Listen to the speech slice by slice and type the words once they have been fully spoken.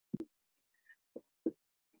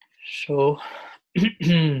So,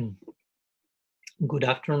 good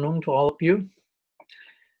afternoon to all of you.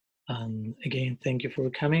 And again, thank you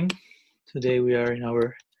for coming. Today we are in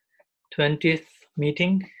our 20th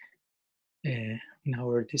meeting in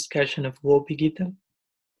our discussion of GOPI GITA.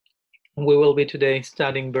 And we will be today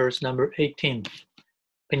studying verse number 18,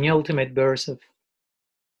 penultimate verse of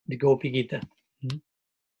the GOPI GITA.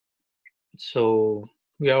 So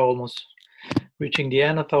we are almost reaching the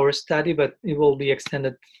end of our study, but it will be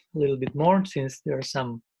extended a little bit more since there are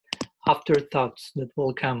some afterthoughts that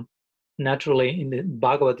will come naturally in the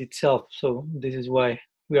Bhagavad itself. So this is why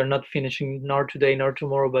we are not finishing nor today nor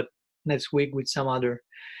tomorrow, but next week with some other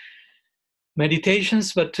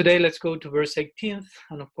meditations. But today let's go to verse 18.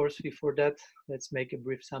 And of course, before that, let's make a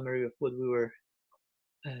brief summary of what we were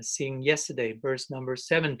seeing yesterday. Verse number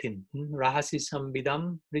 17. Rahasi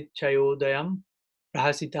sambidam richayodayam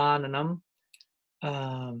rahasitananam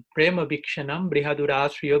prema bhikshanam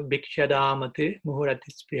brihadurasriyo bhikshadamate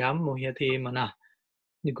muhuratispriham muhyate mana.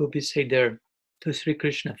 The gopis say there to Sri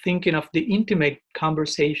Krishna, thinking of the intimate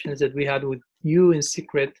conversations that we had with you in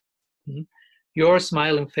secret, your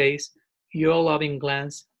smiling face, your loving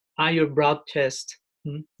glance, and your broad chest,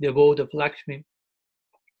 the abode of Lakshmi,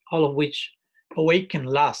 all of which awaken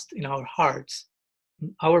lust in our hearts.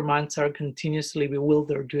 Our minds are continuously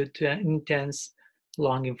bewildered due to an intense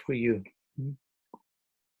longing for you.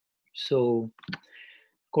 So,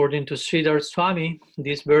 according to Sridhar Swami,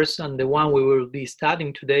 this verse and the one we will be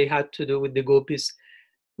studying today had to do with the gopis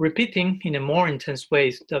repeating in a more intense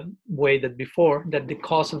way, the way that before, that the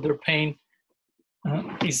cause of their pain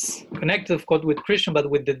is connected, of course, with Krishna, but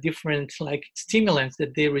with the different stimulants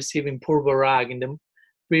that they receive in Purva Rag in the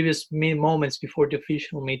previous moments before the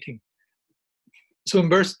official meeting. So in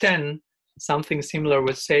verse 10, something similar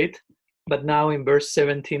was said, but now in verse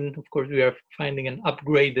 17, of course, we are finding an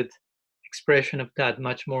upgraded expression of that,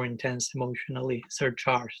 much more intense, emotionally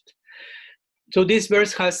surcharged. So this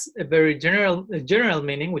verse has a very general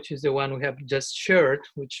meaning, which is the one we have just shared,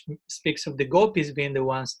 which speaks of the gopis being the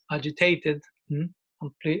ones agitated.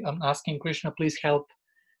 I'm asking Krishna, please help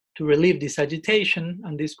to relieve this agitation,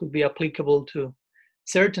 and this could be applicable to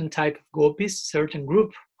certain type of gopis, certain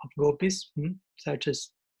group of gopis, such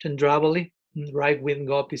as Chandravali, right-wing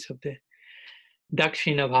gopis of the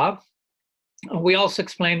Dakshina Bhav. We also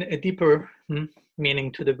explained a deeper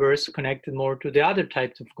meaning to the verse connected more to the other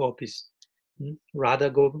types of gopis,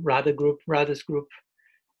 Radha's group,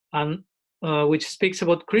 and which speaks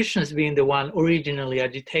about Krishna's being the one originally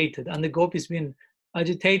agitated, and the gopis being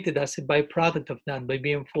agitated as a byproduct of that by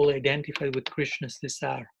being fully identified with Krishna's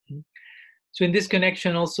desire. So in this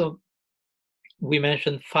connection also, we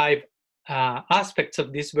mentioned 5 aspects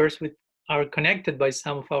of this verse which are connected by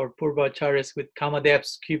some of our Purvacharyas with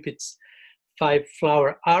Kamadev's, Cupid's 5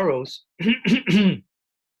 flower arrows.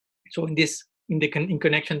 So in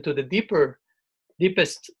connection to the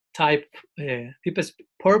deepest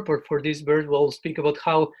purport for this verse, we'll speak about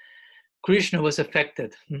how Krishna was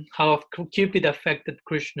affected, how Cupid affected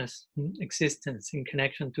Krishna's existence in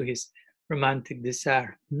connection to his romantic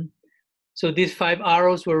desire. So these 5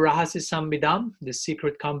 arrows were Rahasi Sambidam, the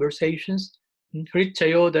secret conversations,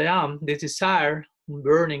 Hrichayodayam, the desire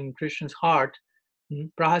burning in Krishna's heart,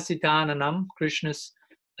 Prahasitananam, Krishna's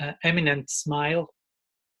eminent smile.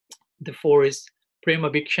 The 4 is Prema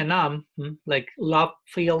Bhikshanam, like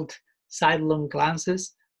love-filled sidelong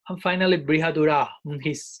glances. And finally, Brihadura,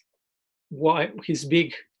 his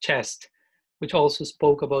big chest, which also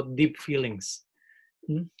spoke about deep feelings.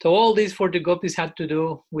 So all these for the gopis had to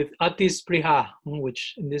do with atispriha,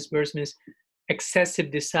 which in this verse means excessive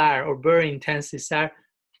desire or very intense desire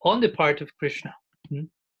on the part of Krishna.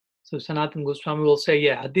 So Sanatana Goswami will say,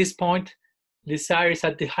 at this point, desire is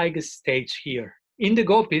at the highest stage here in the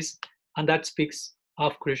gopis, and that speaks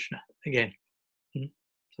of Krishna again.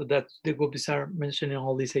 So that the gopis are mentioning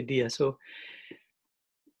all these ideas. So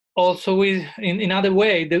also, in other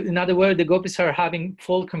way, the gopis are having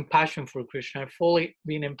full compassion for Krishna, fully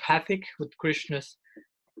being empathic with Krishna's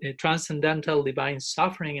transcendental divine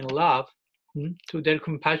suffering and love. To their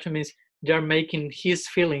compassion means they are making his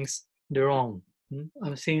feelings their own.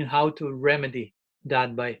 I'm seeing how to remedy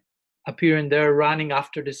that by appearing there, running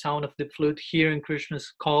after the sound of the flute, hearing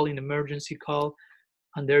Krishna's call, an emergency call,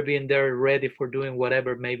 and they're being there ready for doing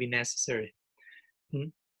whatever may be necessary.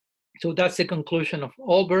 So that's the conclusion of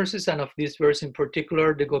all verses, and of this verse in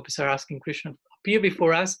particular. The gopis are asking Krishna, appear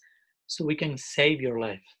before us so we can save your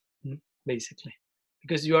life, basically,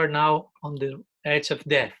 because you are now on the edge of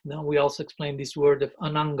death. Now we also explain this word of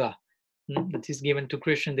ananga that is given to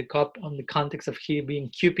Krishna in the context of he being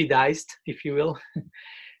cupidized, if you will,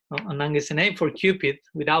 Ananga is a name for Cupid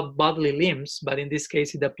without bodily limbs, but in this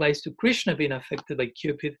case it applies to Krishna being affected by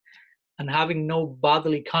Cupid and having no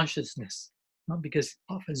bodily consciousness, because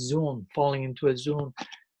of a zone, falling into a zone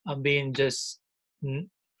and being just in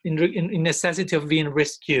necessity of being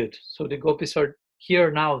rescued. So the gopis are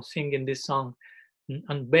here now singing this song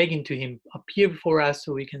and begging to him, appear before us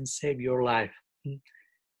so we can save your life.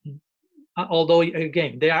 Although,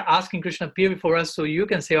 again, they are asking Krishna, appear before us so you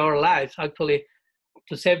can save our lives. Actually,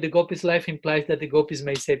 to save the gopis' life implies that the gopis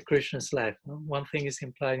may save Krishna's life. One thing is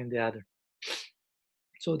implied in the other.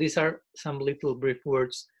 So these are some little brief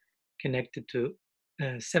words connected to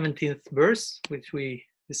 17th verse, which we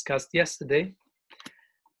discussed yesterday.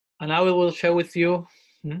 And I will share with you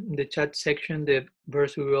in the chat section the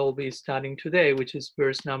verse we will be studying today, which is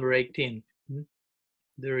verse number 18.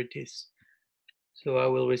 There it is. So I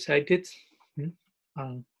will recite it.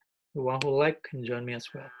 And the one who like can join me as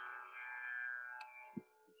well.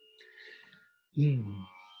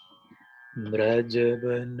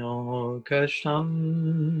 Brajavano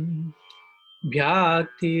kasham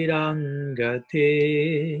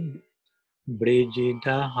bhaktirangate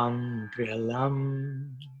brijidaham trialam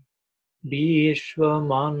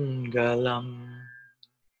vishwamangalam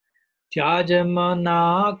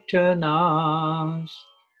tyajamanakshanas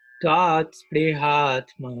tat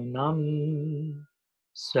sprihatmanam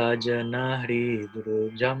sajana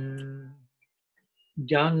hridrujam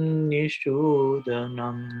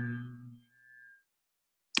Jannishudanam.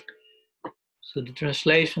 So the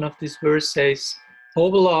translation of this verse says, O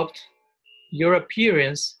beloved, your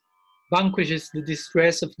appearance vanquishes the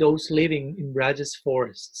distress of those living in Braja's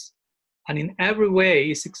forests, and in every way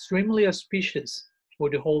is extremely auspicious for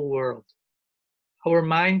the whole world. Our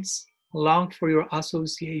minds long for your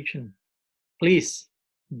association. Please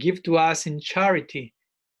give to us in charity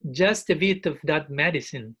just a bit of that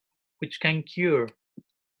medicine which can cure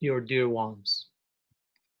your dear ones.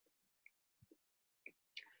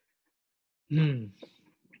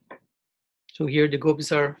 So here the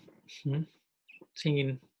gopis are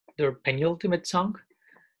singing their penultimate song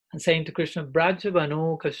and saying to Krishna,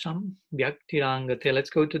 Brajavano Kasham Bhaktirangate. Let's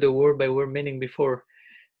go to the word by word meaning before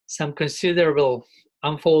some considerable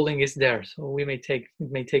unfolding is there. So it may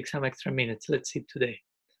take some extra minutes. Let's see today.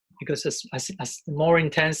 Because as more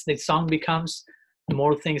intense the song becomes, the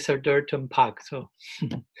more things are there to unpack. So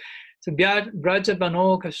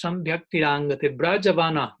Brajavano Kasham Bhaktirangate.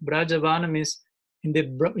 Brajavana means in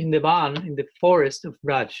the forest of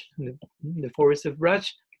Braj. In the forest of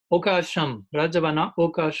Braj, Okasham, Brajavana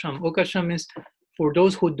Okasham. Okasham means for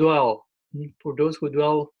those who dwell in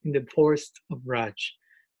the forest of Braj.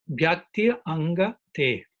 Bhakti anga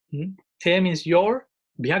te. Te means your,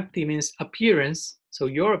 Bhakti means appearance. So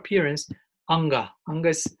your appearance, anga. Anga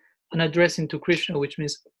is an addressing to Krishna, which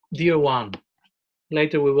means dear one.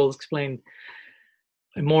 Later we will explain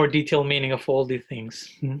a more detailed meaning of all these things,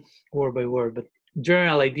 word by word, but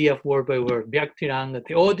general idea of word by word.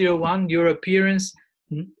 Bhaktirangate. Oh dear one, your appearance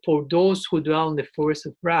for those who dwell in the forest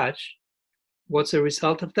of Braj. What's the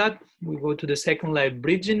result of that? We go to the second line.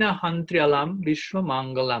 Brijina Hantri Alam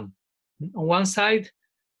Vishwamangalam. On one side,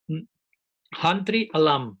 Hantri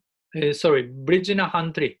Alam. Brijina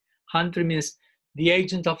Hantri. Hantri means the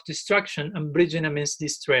agent of destruction, and Brijina means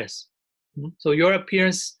distress. So your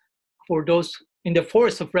appearance for those in the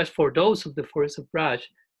forest of Braj, for those of the forest of Braj,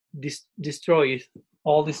 destroys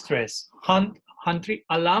all distress. Hantri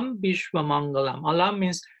Alam Vishwamangalam. Alam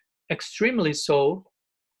means extremely so.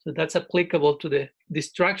 So that's applicable to the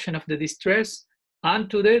destruction of the distress and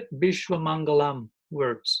to the Vishwamangalam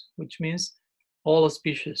words, which means all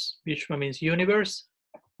auspicious. Vishwa means universe,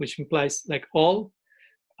 which implies like all,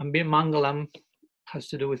 and Mangalam has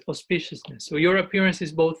to do with auspiciousness. So your appearance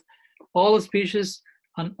is both all auspicious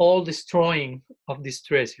and all destroying of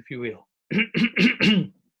distress, if you will.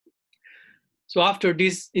 So after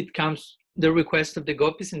this, it comes the request of the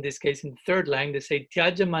gopis. In this case, in the third line, they say,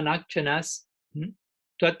 Tyaja manakchanas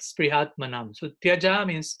Twat sprihatmanam. So tyaja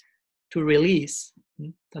means to release.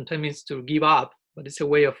 Sometimes means to give up, but it's a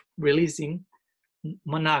way of releasing.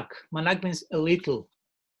 Manak. Manak means a little.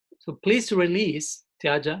 So please release,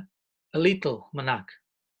 tyaja, a little, manak.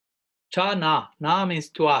 Cha na. Na means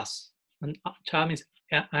to us. And cha means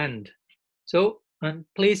and. So, and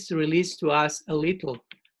please release to us a little.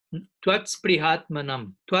 Twat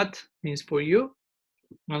sprihatmanam. Twat means for you.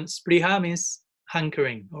 And spriha means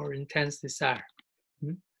hankering or intense desire.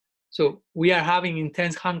 So we are having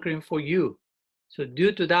intense hankering for you. So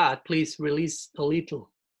due to that, please release a little.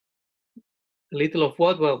 A little of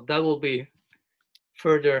what? Well, that will be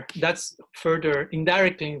further, that's further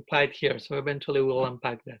indirectly implied here. So eventually we'll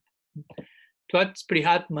unpack that. Twat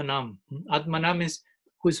sprihatmanam. Atmanam is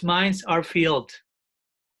whose minds are filled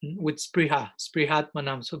with spriha,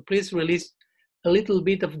 sprihatmanam. So please release a little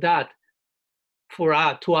bit of that for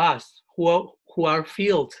us, to us, who are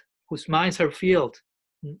filled, whose minds are filled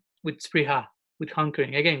with spriha, with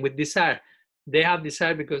hunkering, again, with desire. They have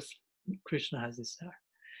desire because Krishna has desire.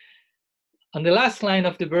 And the last line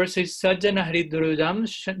of the verse is Sajjana Hridrudam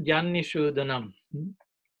Jannishudanam.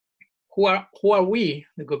 Who are we?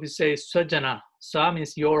 The Gopis say Sajjana. Sa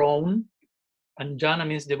means your own, and Jana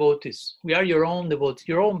means devotees. We are your own devotees,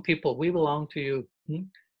 your own people. We belong to you.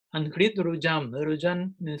 And Hridrujam,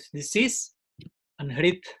 Rujan means disease, and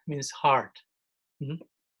Hrit means heart.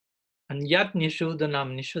 And Yat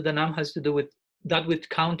Nishudanam. Nishudanam has to do with that which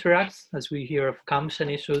counteracts, as we hear of Kamsa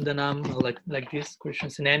Nishudanam, like this,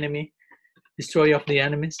 Krishna's an enemy, destroyer of the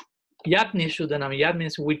enemies. Yat Nishudanam. Yat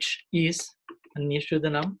means which is, and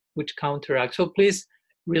Nishudanam, which counteracts. So please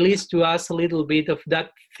release to us a little bit of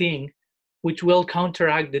that thing which will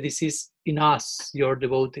counteract the disease in us, your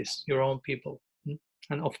devotees, your own people.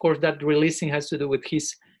 And of course, that releasing has to do with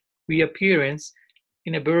his reappearance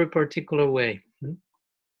in a very particular way.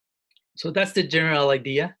 So that's the general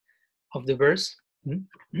idea of the verse.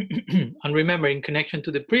 And remember, in connection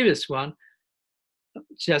to the previous one,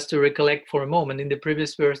 just to recollect for a moment, in the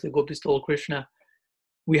previous verse, the Gopis told Krishna,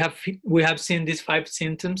 we have seen these 5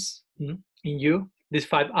 symptoms in you, these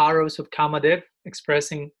 5 arrows of Kamadev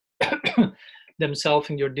expressing themselves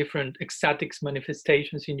in your different ecstatic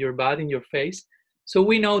manifestations in your body, in your face. So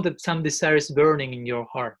we know that some desire is burning in your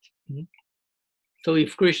heart. So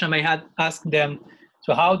if Krishna may have asked them,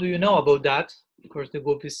 so how do you know about that? Of course, the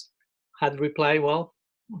Gopis had replied, well,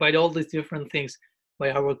 by all these different things,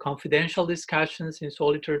 by our confidential discussions in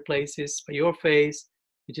solitary places, by your face,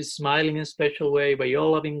 which is smiling in a special way, by your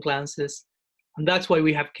loving glances. And that's why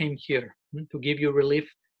we have came here, to give you relief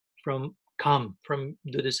from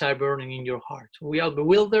the desire burning in your heart. So we are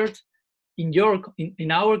bewildered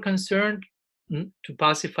in our concern to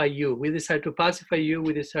pacify you. We desire to pacify you.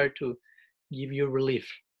 We desire to give you relief.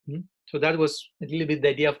 So that was a little bit the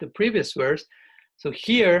idea of the previous verse. So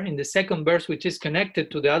here in the second verse, which is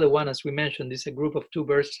connected to the other one, as we mentioned, this is a group of 2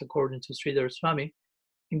 verses according to Sridhar Swami.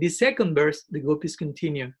 In the second verse, the Gopis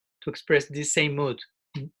continue to express this same mood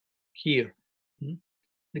here.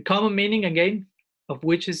 The common meaning, again, of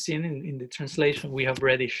which is seen in the translation we have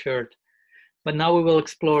already shared. But now we will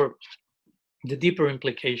explore the deeper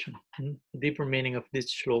implication, the deeper meaning of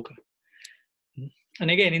this shloka. And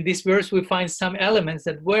again, in this verse, we find some elements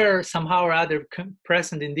that were somehow or other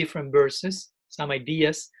present in different verses, some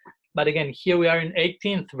ideas. But again, here we are in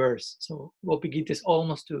 18th verse. So Gopi Gita is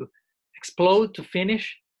almost to explode, to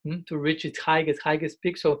finish, to reach its highest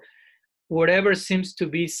peak. So whatever seems to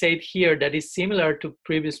be said here that is similar to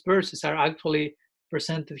previous verses are actually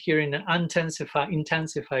presented here in an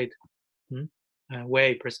intensified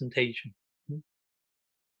way, presentation.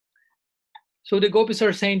 So the Gopis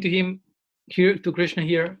are saying to him, here to Krishna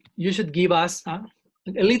here, you should give us a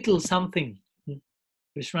little something.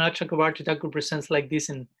 Vishwanath Chakravarti Thakur presents like this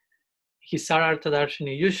in his Sarartha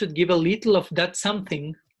Darshini. You should give a little of that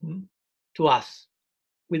something to us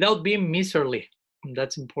without being miserly. And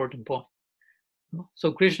that's an important point.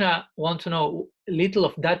 So Krishna wants to know a little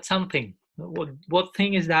of that something. What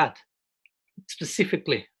thing is that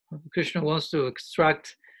specifically? Krishna wants to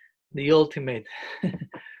extract the ultimate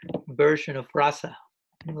version of rasa,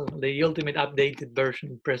 the ultimate updated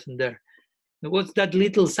version present there. What's that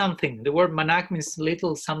little something? The word manak means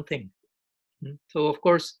little something. So of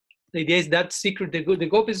course, the idea is that secret, the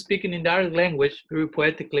Gopis speaking in their language, very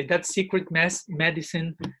poetically, that secret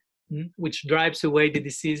medicine which drives away the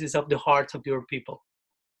diseases of the hearts of your people.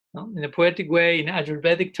 In a poetic way, in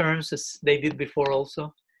Ayurvedic terms, as they did before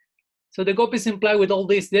also. So the Gopis imply with all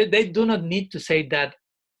this, they do not need to say that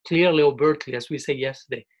clearly, overtly, as we say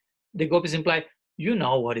yesterday. The Gopis imply, you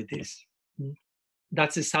know what it is.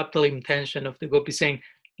 That's the subtle intention of the Gopis saying,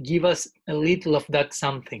 give us a little of that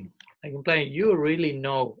something. Like implying, you really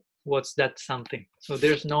know what's that something. So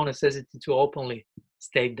there's no necessity to openly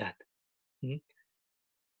state that.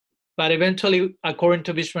 But eventually, according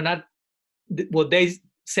to Vishwanath, what they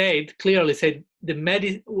clearly said,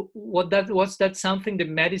 what's that something? The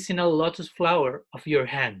medicinal lotus flower of your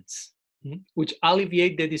hands, which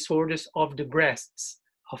alleviate the disorders of the breasts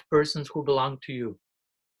of persons who belong to you.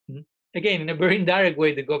 Again, in a very indirect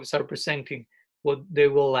way, the Gopis are presenting what they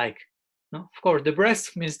will like. Of course, the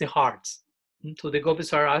breast means the hearts. So the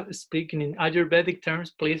Gopis are speaking in Ayurvedic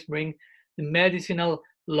terms, please bring the medicinal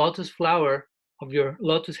lotus flower of your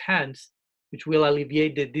lotus hands, which will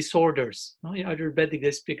alleviate the disorders. In Ayurvedic,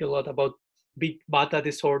 they speak a lot about Vata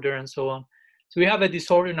disorder and so on. So we have a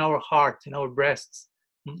disorder in our heart, in our breasts,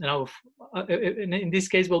 Now, in this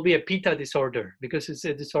case, will be a pitta disorder because it's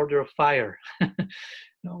a disorder of fire.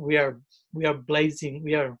 we are blazing.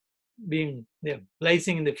 We are being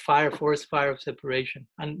blazing in the forest fire of separation,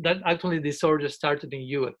 and that actually disorder started in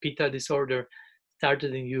you. A pitta disorder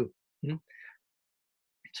started in you.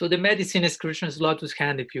 So the medicine is Krishna's lotus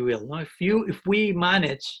hand, if you will. Now, if we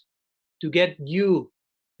manage to get you,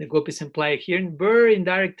 the gopis imply here in very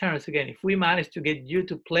indirect terms again, if we manage to get you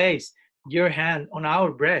to place your hand on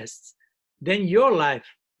our breasts, then your life,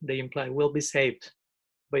 they imply, will be saved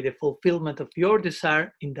by the fulfillment of your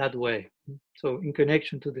desire in that way. So in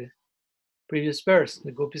connection to the previous verse,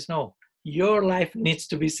 the gopis know, your life needs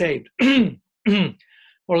to be saved.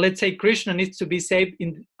 Or let's say Krishna needs to be saved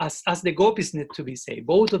as the gopis need to be saved.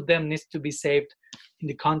 Both of them need to be saved in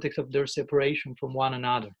the context of their separation from one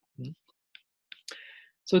another.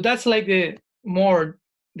 So that's like the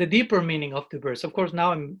deeper meaning of the verse. Of course,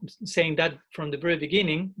 now I'm saying that from the very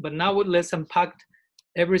beginning, but now let's unpack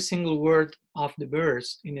every single word of the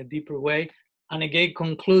verse in a deeper way, and again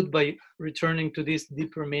conclude by returning to this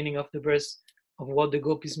deeper meaning of the verse, of what the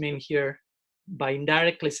gopis mean here, by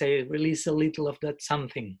indirectly say, release a little of that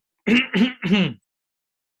something.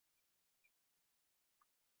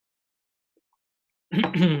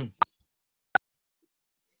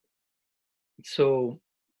 So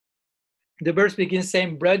the verse begins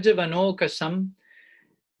saying, Brajavano kasam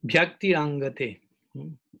bhakti angate.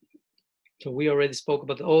 So we already spoke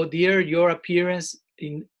about, oh dear, your appearance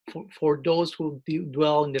for those who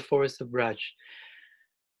dwell in the forest of Braj.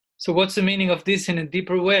 So what's the meaning of this in a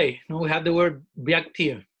deeper way? We have the word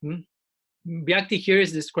bhakti. Bhakti here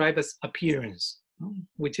is described as appearance,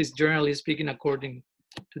 which is generally speaking, according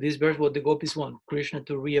to this verse, what the gopis want Krishna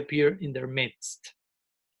to reappear in their midst.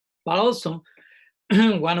 But also,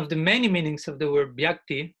 one of the many meanings of the word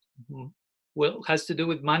bhakti has to do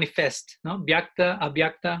with manifest. Bhyakta,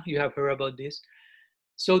 abhyakta, you have heard about this.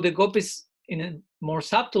 So the gopis, in a more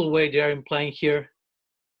subtle way, they are implying here,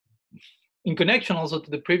 in connection also to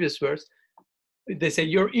the previous verse, they say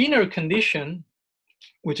your inner condition,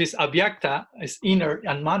 which is abhyakta, is inner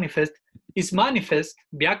and manifest, is manifest,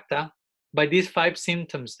 bhyakta, by these 5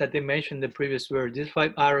 symptoms that they mentioned in the previous verse, these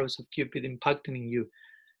 5 arrows of Cupid impacting in you.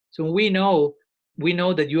 So we know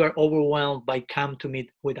that you are overwhelmed by come to meet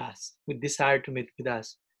with us, with desire to meet with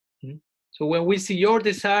us. So when we see your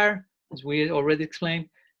desire, as we already explained,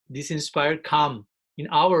 this inspired come in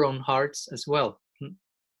our own hearts as well.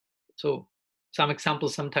 So some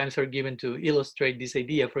examples sometimes are given to illustrate this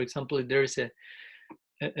idea. For example, if there is a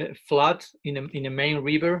flood in a main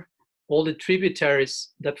river, all the tributaries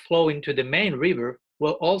that flow into the main river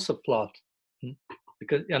will also flood,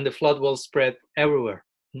 and the flood will spread everywhere.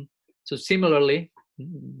 So similarly,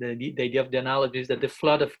 the idea of the analogy is that the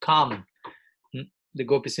flood of Kam, the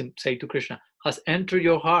gopis say to Krishna, has entered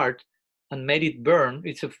your heart and made it burn.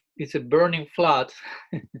 It's a burning flood.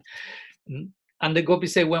 And the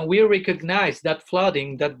gopis say, when we recognize that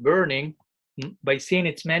flooding, that burning, by seeing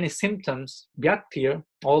its many symptoms, bhakti,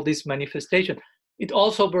 all this manifestation, it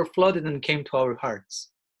also overflooded and came to our hearts.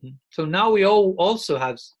 So now we also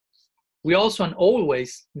and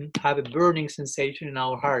always have a burning sensation in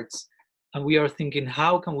our hearts. And we are thinking,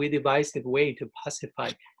 how can we devise a way to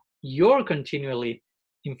pacify your continually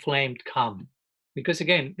inflamed calm? Because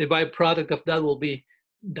again, the byproduct of that will be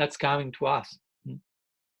that's coming to us.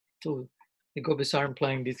 So the gopis are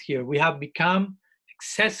implying this here. We have become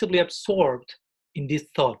excessively absorbed in this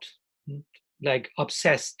thought, like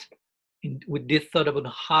obsessed with this thought about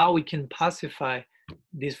how we can pacify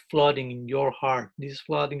this flooding in your heart, this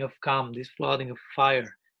flooding of calm, this flooding of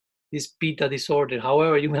fire, this pitta disorder,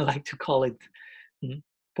 however you may like to call it,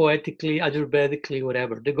 poetically, ayurvedically,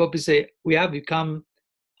 whatever. The gopis say we have become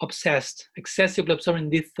obsessed, excessively absorbed in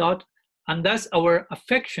this thought, and thus our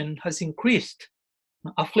affection has increased.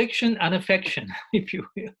 Affliction and affection, if you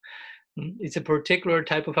will. It's a particular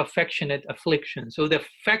type of affectionate affliction. So the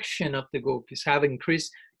affection of the gopis have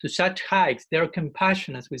increased to such heights, their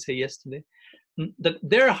compassion, as we said yesterday, that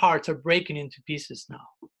their hearts are breaking into pieces now.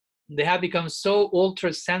 They have become so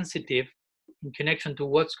ultra sensitive in connection to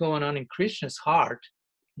what's going on in Krishna's heart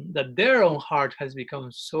that their own heart has become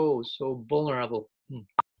so vulnerable in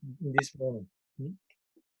this moment.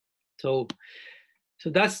 So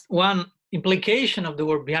that's one implication of the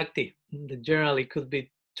word bhakti that generally could be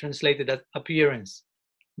translated as appearance.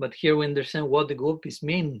 But here we understand what the gopis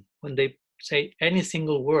mean when they say any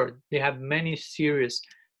single word. They have many serious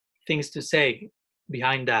things to say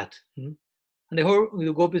behind that. And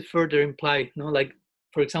the gopis further imply, like,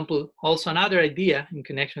 for example, also another idea in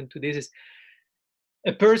connection to this is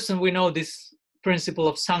a person, we know this principle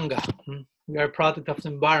of Sangha. We are a product of the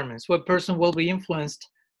environment. So a person will be influenced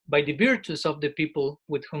by the virtues of the people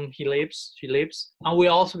with whom she lives, and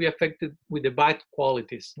will also be affected with the bad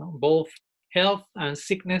qualities. No? Both health and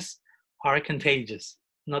sickness are contagious.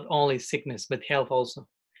 Not only sickness, but health also.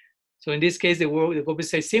 So in this case, the Gopis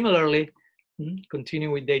say similarly,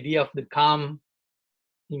 continue with the idea of the calm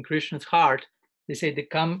in Krishna's heart. They say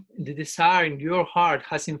the desire in your heart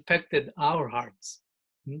has infected our hearts.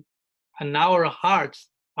 And our hearts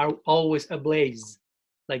are always ablaze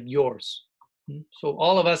like yours. So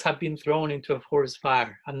all of us have been thrown into a forest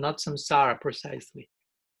fire, and not samsara precisely.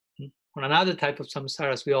 On another type of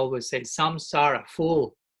samsara, as we always say, samsara,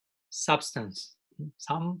 full substance,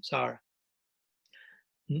 samsara.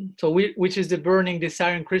 So which is the burning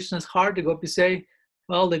desire in Krishna's heart? The gopis say,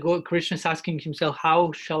 well, Krishna is asking himself,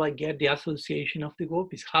 how shall I get the association of the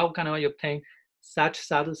gopis? How can I obtain such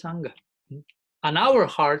sadhu sangha? And our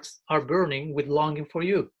hearts are burning with longing for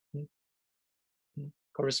you,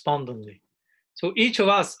 correspondingly. So each of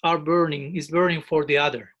us is burning for the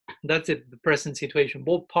other. That's it, the present situation.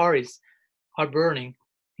 Both parties are burning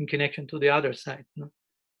in connection to the other side.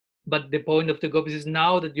 But the point of the gopis is,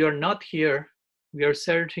 now that you are not here, we are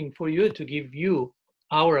searching for you to give you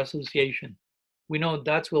our association. We know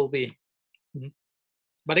that will be.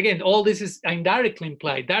 But again, all this is indirectly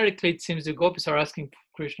implied. Directly, it seems the gopis are asking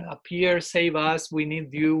Krishna, appear, save us, we need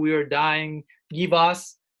you, we are dying, give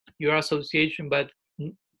us your association. But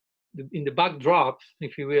in the backdrop,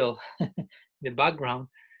 if you will, the background,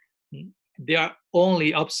 they are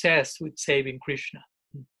only obsessed with saving Krishna.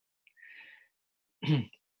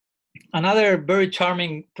 Another very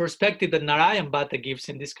charming perspective that Narayan Bhatta gives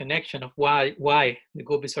in this connection of why the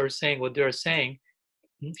gopis are saying what they are saying,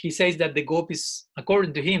 he says that the gopis,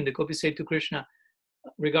 according to him, the gopis say to Krishna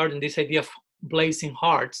regarding this idea of blazing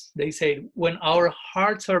hearts, they say, when our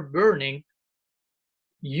hearts are burning,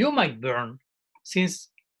 you might burn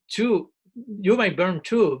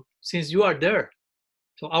too, since you are there.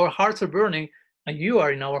 So our hearts are burning, and you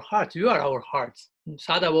are in our hearts. You are our hearts.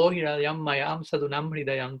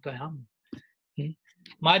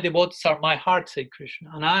 My devotees are my heart, say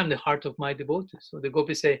Krishna, and I am the heart of my devotees. So the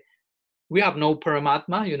gopis say, we have no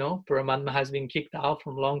Paramatma, Paramatma has been kicked out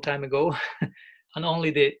from a long time ago, and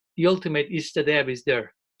only the ultimate Ishtadev is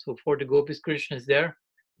there. So for the gopis, Krishna is there.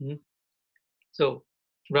 So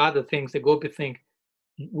rather the gopis think,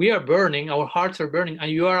 we are burning, our hearts are burning,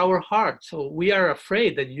 and you are our heart. So we are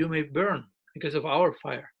afraid that you may burn because of our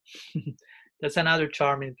fire. That's another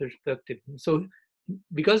charming perspective. So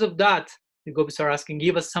because of that, the gopis are asking,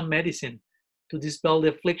 give us some medicine to dispel the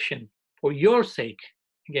affliction for your sake.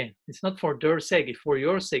 Again, it's not for their sake, it's for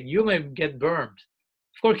your sake. You may get burned.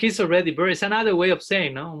 Of course, he's already burned. It's another way of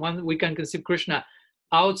saying, one we can conceive Krishna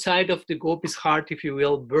outside of the gopis' heart, if you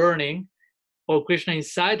will, burning, or Krishna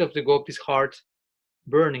inside of the gopis' heart,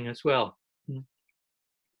 burning as well.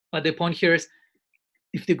 But the point here is,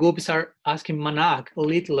 if the gopis are asking Manak a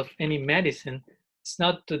little of any medicine, it's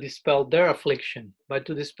not to dispel their affliction, but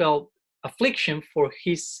to dispel affliction for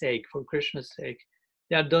his sake, for Krishna's sake.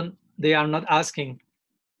 They are not asking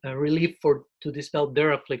relief to dispel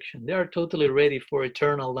their affliction. They are totally ready for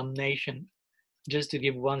eternal damnation, just to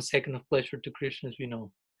give 1 second of pleasure to Krishna, as we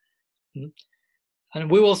know. And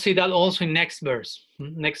we will see that also in next verse.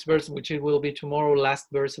 Next verse, which it will be tomorrow, last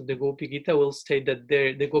verse of the Gopi Gita, will state that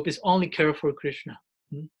the gopis only care for Krishna.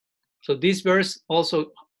 So this verse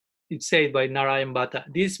also, it's said by Narayan Bhatta.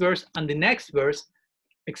 This verse and the next verse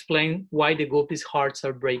explain why the gopis' hearts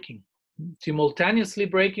are breaking. Simultaneously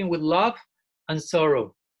breaking with love and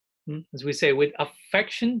sorrow. As we say, with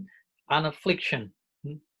affection and affliction.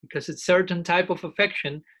 Because a certain type of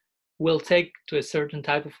affection will take to a certain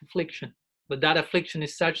type of affliction. But that affliction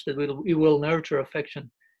is such that it will nurture affection,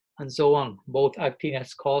 and so on, both acting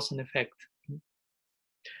as cause and effect.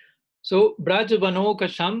 So, Brajavano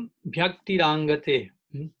Kasham Bhakti Rangate.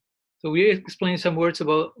 So we explain some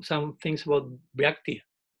things about Bhakti.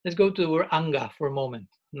 Let's go to the word Anga for a moment.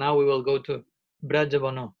 Now we will go to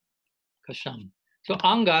Brajavano Kasham. So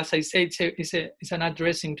Anga, as I said, is an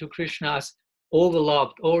addressing to Krishna as O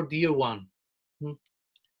beloved or dear one.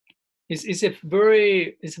 It's a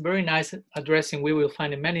very nice addressing we will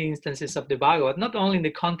find in many instances of the Bhagavad, not only in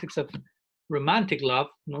the context of romantic love.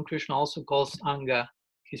 Krishna also calls Anga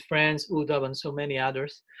his friends, Uddhav, and so many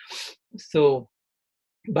others. So,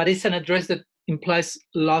 but it's an address that implies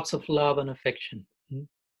lots of love and affection.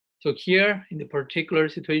 So here, in the particular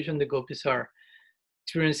situation, the gopis are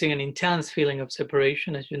experiencing an intense feeling of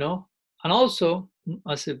separation, as you know, and also,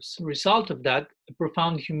 as a result of that, a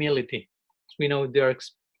profound humility. We know they are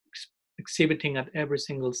exhibiting at every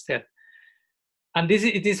single step. And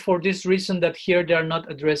it is for this reason that here they are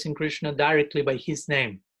not addressing Krishna directly by his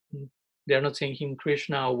name. They are not saying him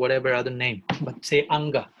Krishna or whatever other name, but say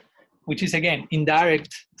Anga, which is again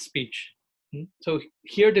indirect speech. So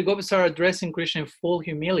here the gopis are addressing Krishna in full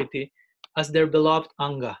humility as their beloved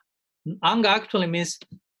Anga. Anga actually means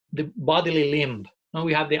the bodily limb. Now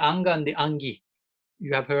we have the Anga and the Angi.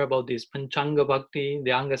 You have heard about this, Panchanga Bhakti,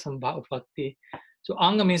 the Anga Sambhava Bhakti. So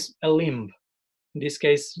Anga means a limb. In this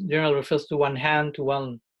case, generally refers to one hand, to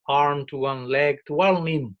one arm, to one leg, to one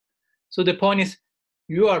limb. So the point is,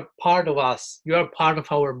 you are part of us. You are part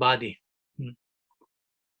of our body.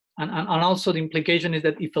 And also the implication is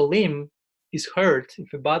that if a limb is hurt,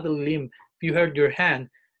 if a bodily limb, if you hurt your hand,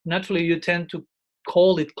 naturally you tend to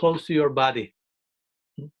hold it close to your body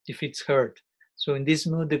if it's hurt. So in this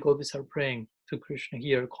mood, the gopis are praying to Krishna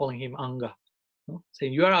here, calling him Anga,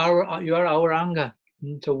 saying, you are our Anga,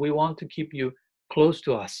 so we want to keep you close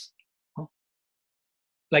to us,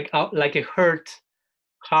 like a hurt,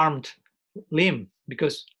 harmed limb,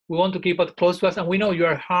 because we want to keep it close to us, and we know you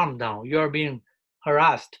are harmed now. You are being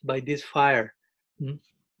harassed by this fire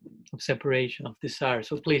of separation, of desire.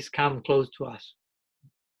 So please come close to us.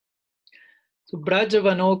 So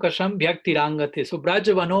Brajavanokasham Bhaktirangate. So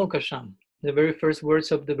Brajavanokasham, the very first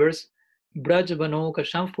words of the verse,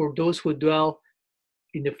 Brajavanokasham, for those who dwell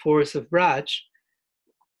in the forest of Braj,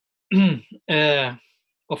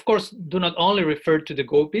 of course, do not only refer to the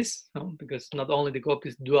gopis, because not only the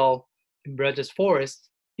gopis dwell in Braja's forest,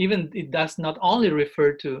 even it does not only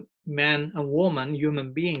refer to man and woman,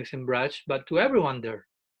 human beings in Braj, but to everyone there.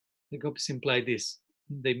 The gopis imply this.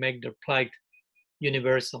 They make their plight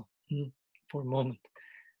universal for a moment.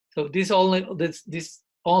 So this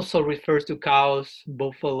also refers to cows,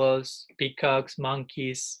 buffaloes, peacocks,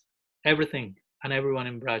 monkeys, everything and everyone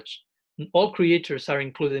in Braj. And all creatures are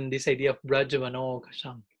included in this idea of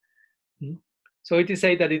Brajavanokasham. So it is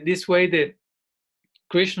said that in this way, the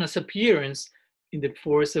Krishna's appearance in the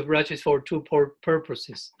forest of Braj is for two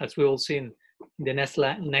purposes, as we will see in the next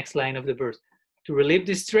line of the verse: to relieve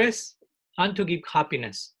distress and to give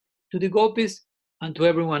happiness to the gopis and to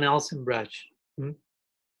everyone else in Braj.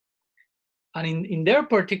 And in their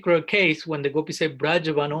particular case, when the gopis say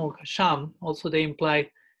Brajavanokasham, also they imply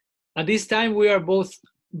at this time we are both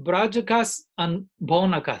Brajakas and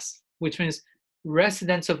Bonakas, which means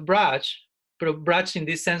residents of Braj, but Braj in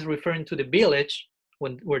this sense referring to the village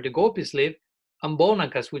where the gopis live, and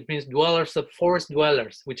Bonakas, which means dwellers of forest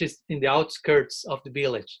dwellers, which is in the outskirts of the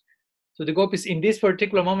village. So the gopis in this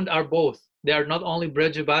particular moment are both. They are not only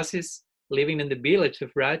Brajavasis living in the village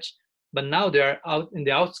of Braj, but now they are out in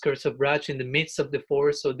the outskirts of Braj, in the midst of the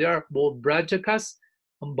forest. So they are both Brajakas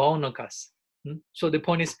and Bonakas. So the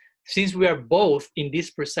point is, since we are both in this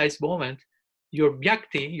precise moment, your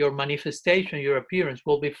bhakti, your manifestation, your appearance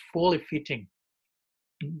will be fully fitting,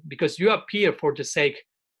 because you appear for the sake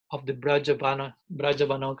of the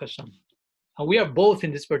Brajavanokasham. And we are both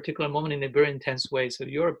in this particular moment in a very intense way. So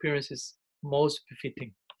your appearance is most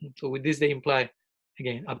befitting. So with this, they imply,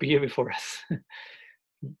 again, appear before us.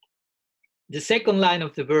 The second line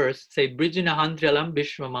of the verse say Brijinahantri alam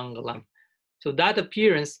Vishwamangalam. So that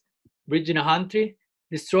appearance, Brijinahantri,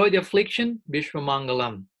 destroy the affliction,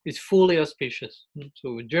 Vishwamangalam, is fully auspicious.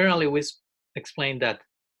 So generally we explain that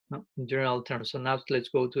in general terms. So now let's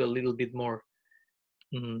go to a little bit more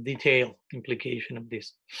detailed implication of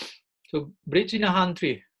this. So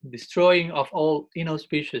Brijinahantri, destroying of all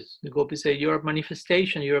inauspicious. The gopis say your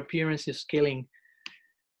manifestation, your appearance is killing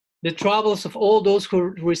the troubles of all those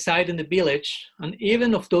who reside in the village, and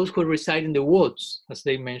even of those who reside in the woods, as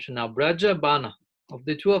they mention now, Braja, Bana. Of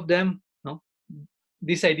the two of them,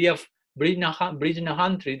 this idea of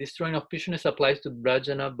Brijinahantri, destroying of auspiciousness, applies to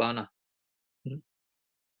Brajana, Bana.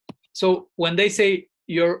 So when they say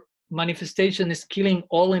your manifestation is killing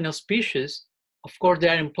all inauspicious, of course they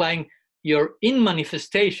are implying your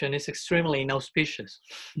in-manifestation is extremely inauspicious.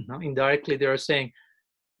 Indirectly they are saying,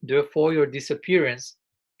 therefore your disappearance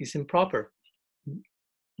is improper.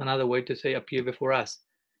 Another way to say appear before us.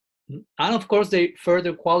 And of course they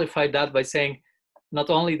further qualify that by saying, not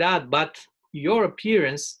only that, but your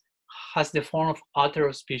appearance has the form of utter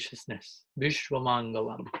auspiciousness,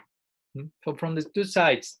 Vishwamangalam. So from the two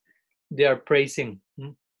sides, they are praising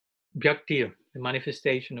Bhakti, the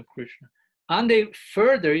manifestation of Krishna. And they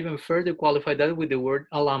even further qualify that with the word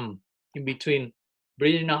alam, in between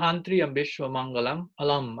Brijinahantri and Vishwamangalam.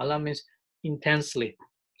 Alam means intensely.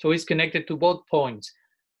 So it's connected to both points,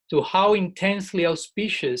 to how intensely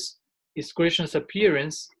auspicious is Krishna's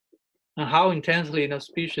appearance and how intensely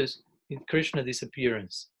inauspicious is Krishna's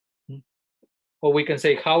disappearance. Or we can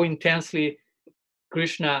say how intensely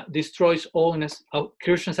Krishna destroys all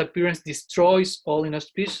Krishna's appearance destroys all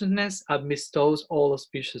inauspiciousness and bestows all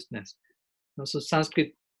auspiciousness. So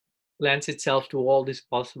Sanskrit lends itself to all these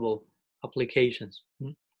possible applications,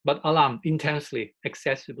 but alam, intensely,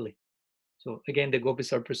 excessively. So again, the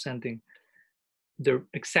gopis are presenting their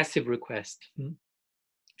excessive request.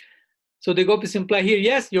 So the gopis imply here,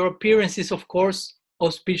 yes, your appearance is of course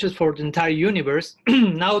auspicious for the entire universe.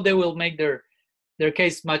 Now they will make their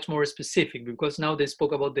case much more specific, because now they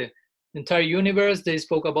spoke about the entire universe, they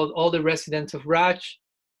spoke about all the residents of Raj,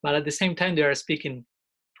 but at the same time they are speaking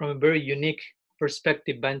from a very unique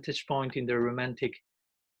perspective, vantage point in their romantic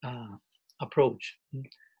approach.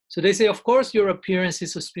 So they say, of course, your appearance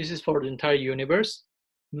is auspicious for the entire universe.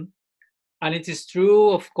 And it is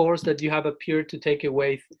true, of course, that you have appeared to take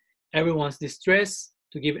away everyone's distress,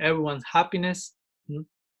 to give everyone happiness.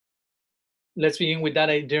 Let's begin with that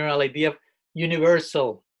general idea of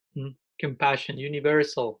universal compassion,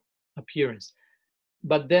 universal appearance.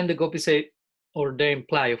 But then the gopis say, or they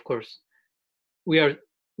imply, of course, we are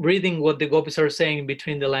reading what the gopis are saying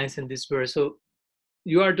between the lines in this verse. So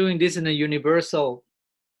you are doing this in a universal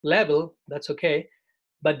level, that's okay,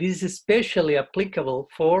 but this is especially applicable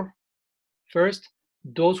for, first,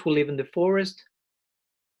 those who live in the forest,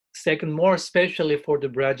 second, more especially for the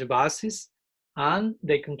Brajavasis, and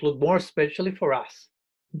they conclude more especially for us,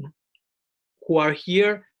 who are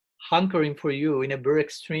here hankering for you in a very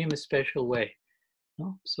extreme, special way.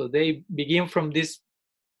 So they begin from this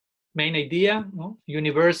main idea,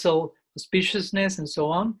 universal auspiciousness and so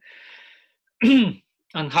on,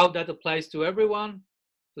 and how that applies to everyone,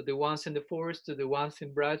 to the ones in the forest, to the ones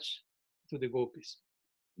in Braj, to the gopis.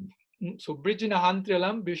 So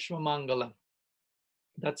Brijinahantriyalam Vishwamangalam.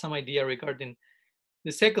 That's some idea regarding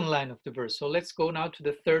the second line of the verse. So let's go now to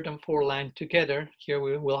the third and fourth line together. Here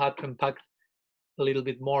we will have to unpack a little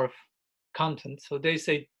bit more of content. So they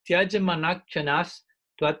say, Tyaja manak chanas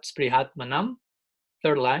tvat sprihatmanam,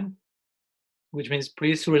 third line, which means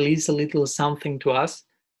please release a little something to us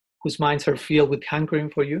whose minds are filled with hankering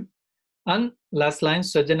for you. And last line,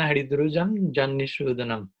 Sajana Haridrujam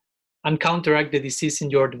Jannishudanam, and counteract the disease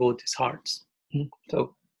in your devotees' hearts.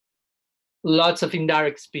 So lots of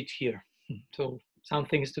indirect speech here. So some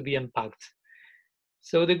things to be unpacked.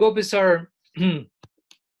 So the gopis are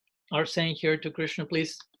saying here to Krishna,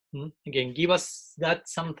 please, again, give us that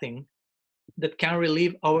something that can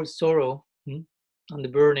relieve our sorrow and the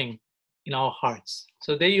burning in our hearts.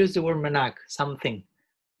 So they use the word manak, something,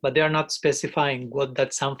 but they are not specifying what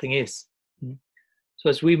that something is. So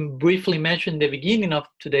as we briefly mentioned in the beginning of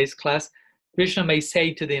today's class, Krishna may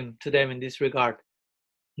say to them in this regard,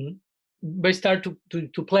 they start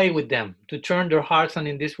to play with them, to turn their hearts, and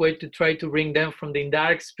in this way to try to bring them from the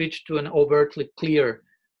indirect speech to an overtly clear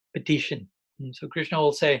petition. So Krishna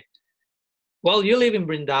will say, well, you live in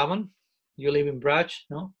Vrindavan, you live in Braj,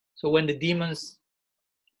 no? So when the demons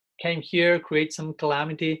came here, create some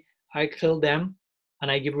calamity, I kill them and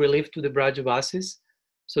I give relief to the Brajavasis.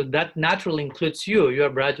 So that naturally includes you. You are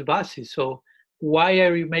Brajavasis. So why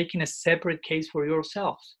are you making a separate case for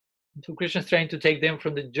yourselves? So Krishna is trying to take them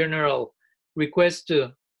from the general request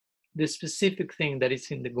to the specific thing that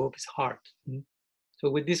is in the gopis' heart. So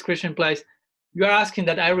with this, Krishna implies, you are asking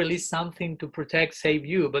that I release something to protect, save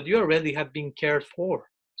you, but you already have been cared for.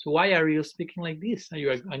 So why are you speaking like this? Are you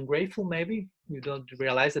ungrateful maybe? You don't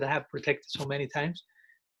realize that I have protected so many times?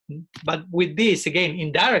 But with this, again,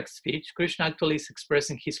 indirect speech, Krishna actually is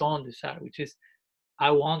expressing his own desire, which is,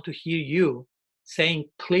 I want to hear you saying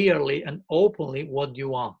clearly and openly what you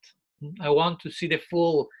want. I want to see the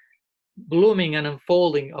full blooming and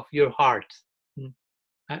unfolding of your heart.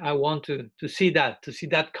 I want to see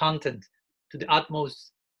that content to the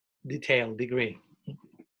utmost detail, degree.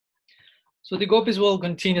 So the gopis will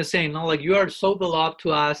continue saying, no, like you are so beloved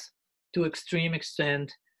to us to extreme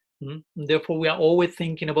extent. Therefore, we are always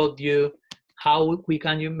thinking about you, how we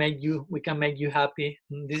can make you happy.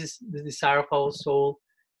 This is the desire of our soul.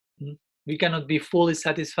 We cannot be fully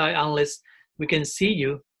satisfied unless we can see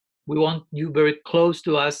you. We want you very close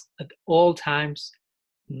to us at all times,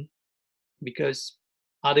 because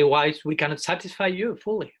otherwise we cannot satisfy you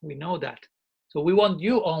fully. We know that. So we want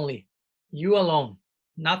you only, you alone.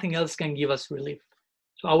 Nothing else can give us relief.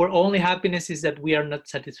 So our only happiness is that we are not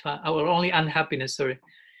satisfied. Our only unhappiness,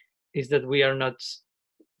 is that we are not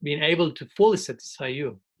being able to fully satisfy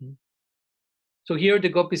you. So here the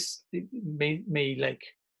gopis may like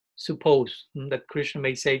suppose that Krishna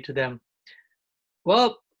may say to them,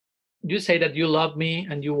 well, you say that you love me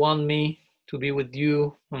and you want me to be with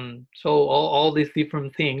you, and so all these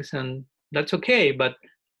different things, and that's okay, but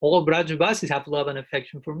all Brajavasis have love and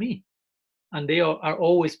affection for me, and they are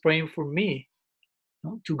always praying for me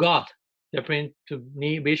to God. They're praying to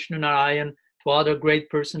me, Vishnu, Narayan, to other great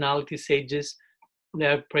personality sages.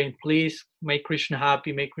 They're praying, please make Krishna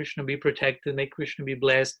happy, make Krishna be protected, make Krishna be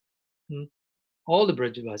blessed. All the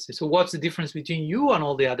Brajavasis. So what's the difference between you and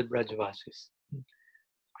all the other Brajavasis?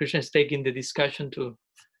 Krishna is taking the discussion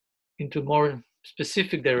into more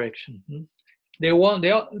specific direction.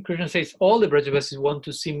 Krishna says all the Brajavasis want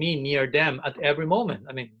to see me near them at every moment.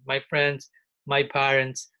 I mean, my friends, my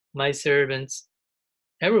parents, my servants,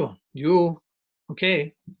 everyone. You,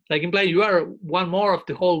 okay, like imply you are one more of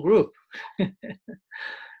the whole group.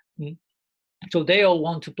 So they all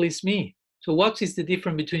want to please me. So what is the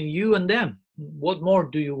difference between you and them? What more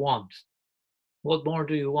do you want? What more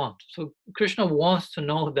do you want? So Krishna wants to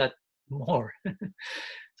know that more.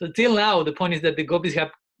 So till now, the point is that the gopis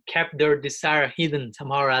have kept their desire hidden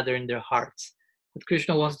somehow or other in their hearts. But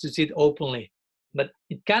Krishna wants to see it openly. But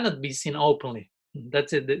it cannot be seen openly.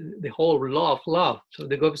 That's it, the whole law of love. So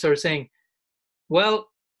the gopis are saying, well,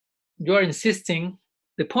 you are insisting.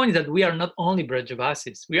 The point is that we are not only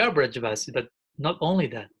Brajavasis. We are Brajavasis, but not only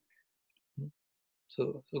that.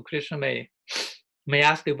 So Krishna may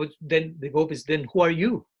ask then the gopis, then who are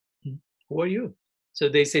you? Who are you? So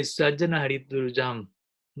they say, Swajana Haridurjam,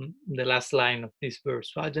 the last line of this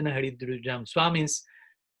verse. Swajana Haridurjam. Swa means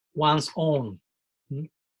one's own.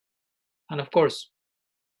 And of course,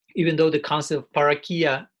 even though the concept of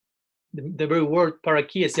parakiya, the very word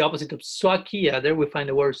parakiya is the opposite of swakiya, there we find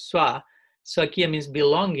the word swa. Swakiya means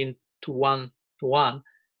belonging to one,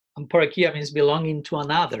 and parakiya means belonging to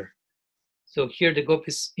another. So here the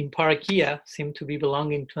gopis in parakiya seem to be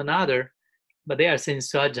belonging to another, but they are saying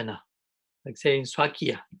swajana, like saying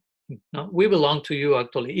swakiya. No, we belong to you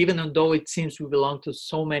actually, even though it seems we belong to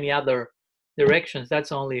so many other directions.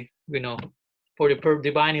 That's only, for the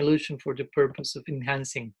divine illusion, for the purpose of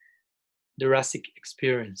enhancing the rasic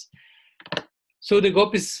experience. So the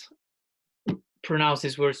gopis pronounce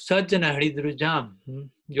this word Sajjana Hridrujam,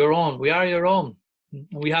 your own. We are your own.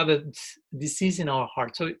 We have a disease in our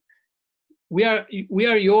heart. So we are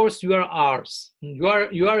yours. You are ours. You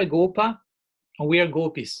are a gopa, and we are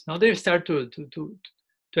gopis. Now they start to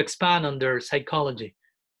expand on their psychology.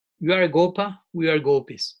 You are a gopa. We are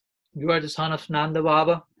gopis. You are the son of Nanda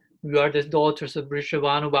Baba. You are the daughters of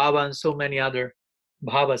Vrishabhanu Baba and so many other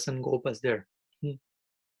Bhavas and Gopas there.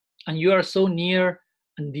 And you are so near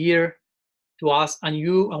and dear to us, and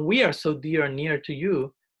we are so dear and near to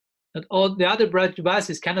you that all the other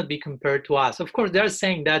Brajavasis cannot be compared to us. Of course, they're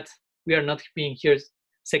saying that we are not being here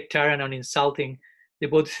sectarian and insulting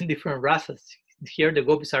devotees in different rasas. Here, the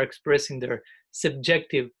gopis are expressing their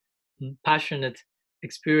subjective, passionate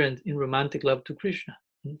experience in romantic love to Krishna.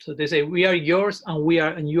 So they say, we are yours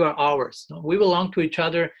and you are ours. We belong to each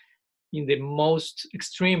other in the most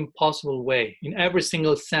extreme possible way, in every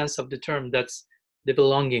single sense of the term. That's the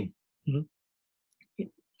belonging.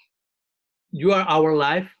 You are our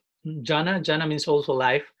life. Jana means also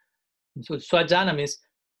life. So Swajana means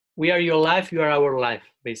we are your life, you are our life,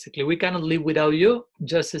 basically. We cannot live without you,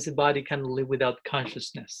 just as the body cannot live without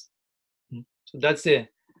consciousness. So that's the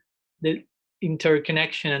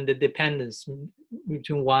interconnection and the dependence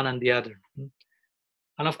between one and the other.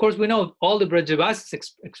 And of course, we know all the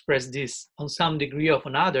Brajavasis express this on some degree of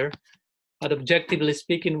another, but objectively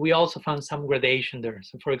speaking, we also found some gradation there.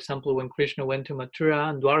 So for example, when Krishna went to Mathura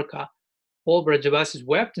and Dwarka, all Brajavasis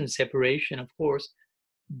wept in separation, of course,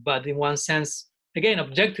 but in one sense, again,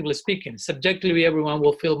 objectively speaking, subjectively, everyone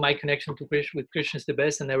will feel my connection to Krishna with Krishna is the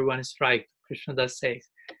best and everyone is right, Krishna does say.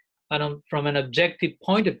 But from an objective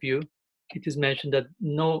point of view, it is mentioned that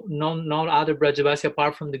no other Brajavasi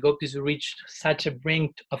apart from the gopis who reached such a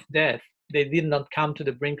brink of death, they did not come to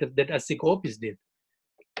the brink of death as the gopis did.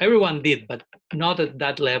 Everyone did, but not at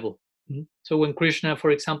that level. So when Krishna,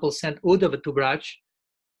 for example, sent Uddhava to Braj,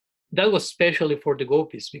 that was specially for the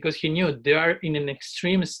gopis because he knew they are in an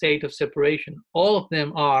extreme state of separation. All of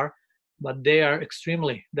them are, but they are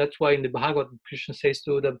extremely. That's why in the Bhagavad, Krishna says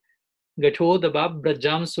to Uddhava, Gathodava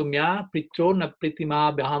brajam sumya pritrona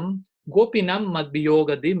pritima baham gopinam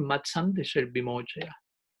madviyogadim matsandishar bimochaya.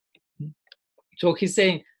 So he's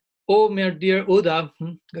saying, oh, my dear Uddhava,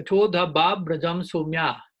 Gathodava brajam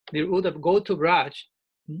sumya. Dear Uddhava, go to Braj.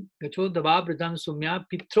 Gathodava brajam sumya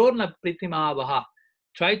pritrona pritima baha.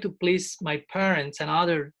 Try to please my parents and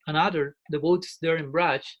other devotees there in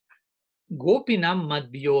Braj. Gopinam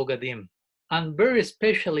madviyogadim. And very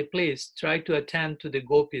especially, please try to attend to the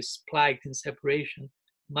gopis plagued in separation,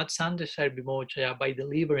 matsandashar bimochaya, by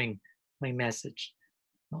delivering my message.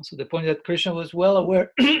 So the point is that Krishna was well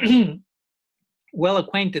aware, well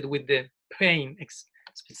acquainted with the pain,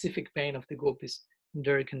 specific pain of the gopis in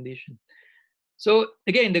their condition. So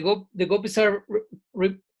again, the gopis are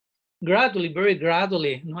gradually, very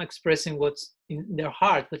gradually, expressing what's in their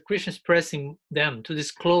heart, but Krishna is pressing them to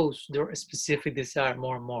disclose their specific desire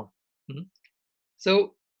more and more.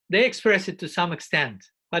 So they express it to some extent,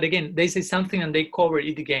 but again, they say something and they cover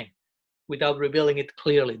it again without revealing it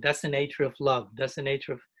clearly. That's the nature of love. That's the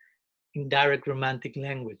nature of indirect romantic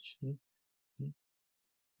language.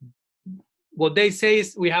 What they say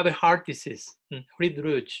is we have a heart disease,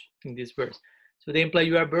 hridruj, in this verse. So they imply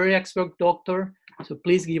you are a very expert doctor, so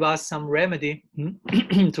please give us some remedy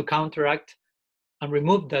to counteract and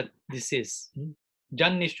remove that disease.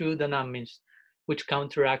 Jannishudanam means which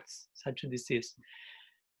counteracts such a disease.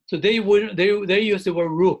 So they use the word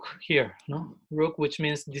rook here, no? Rook, which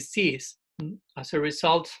means disease. As a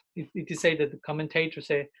result, it is said that the commentators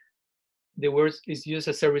say the word is used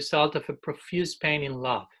as a result of a profuse pain in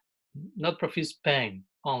love. Not profuse pain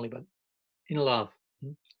only, but in love.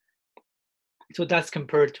 So that's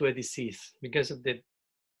compared to a disease because of the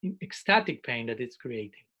ecstatic pain that it's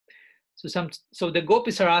creating. So the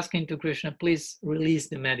gopis are asking to Krishna, please release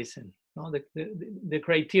the medicine. No? The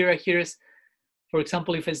criteria here is, for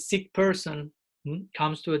example, if a sick person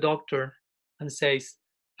comes to a doctor and says,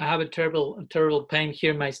 I have a terrible pain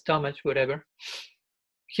here in my stomach, whatever,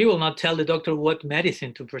 he will not tell the doctor what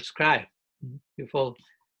medicine to prescribe.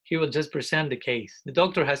 He will just present the case. The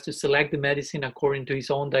doctor has to select the medicine according to his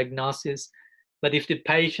own diagnosis. But if the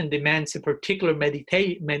patient demands a particular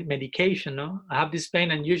medication, I have this pain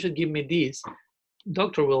and you should give me this, the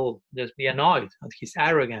doctor will just be annoyed at his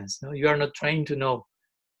arrogance. You are not trained to know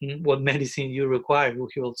what medicine you require,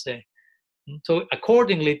 he will say. So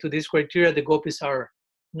accordingly to this criteria, the gopis are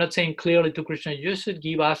not saying clearly to Krishna, you should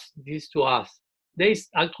give us this to us. They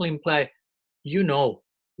actually imply, you know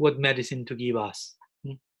what medicine to give us.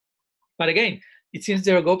 But again, it seems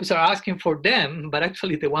their gopis are asking for them, but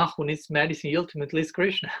actually the one who needs medicine ultimately is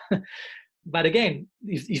Krishna. But again,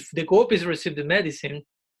 if the gopis receive the medicine,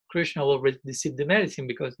 Krishna will receive the medicine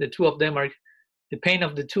because the two of them are, the pain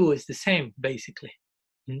of the two is the same, basically.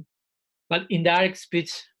 But indirect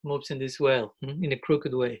speech moves in this way, in a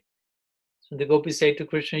crooked way. So the gopis say to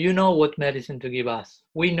Krishna, you know what medicine to give us.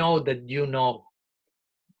 We know that you know.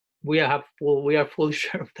 We are fully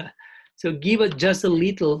sure of that. So give us just a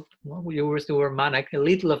little, we use the word manak, a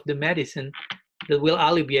little of the medicine that will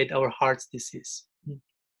alleviate our heart's disease.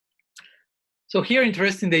 So here,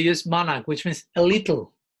 interesting, they use manak, which means a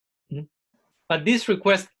little. But this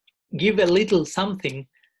request, give a little something,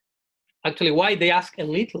 actually, why they ask a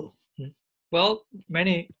little? Well,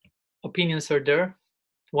 many opinions are there.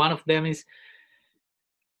 One of them is,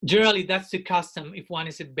 generally that's the custom if one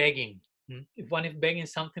is begging. If one is begging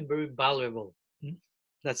something very valuable.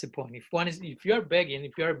 That's the point. If you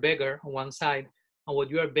are a beggar on one side, and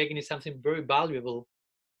what you are begging is something very valuable,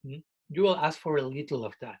 you will ask for a little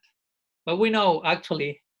of that. But we know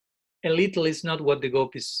actually a little is not what the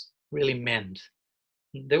gopis really meant.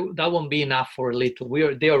 That won't be enough for a little.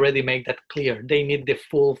 They already make that clear. They need the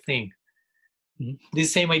full thing.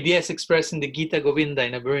 This same idea is expressed in the Gita Govinda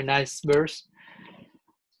in a very nice verse.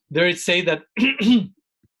 There it says that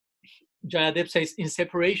Jayadev says, in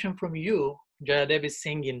separation from you, Jayadev is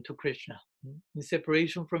singing to Krishna. In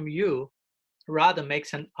separation from you, Radha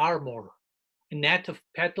makes an armor, a net of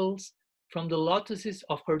petals from the lotuses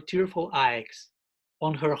of her tearful eyes,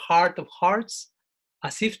 on her heart of hearts,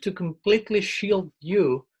 as if to completely shield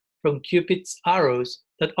you from Cupid's arrows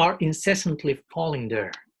that are incessantly falling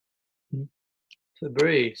there. It's a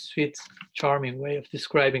very sweet, charming way of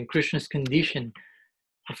describing Krishna's condition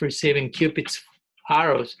of receiving Cupid's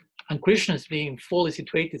arrows, and Krishna's being fully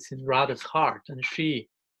situated in Radha's heart, and she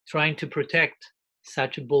trying to protect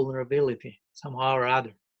such a vulnerability somehow or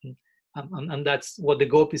other. And that's what the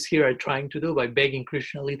gopis here are trying to do by begging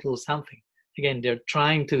Krishna a little something. Again, they're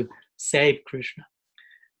trying to save Krishna.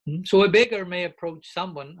 So a beggar may approach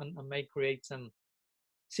someone and may create some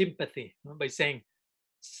sympathy by saying,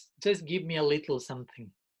 just give me a little something.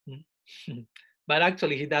 But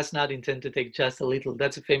actually, he does not intend to take just a little.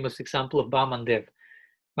 That's a famous example of Vamandev.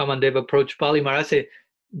 Vamandev approached Bali Maharaj, said,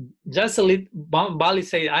 just a little. Bali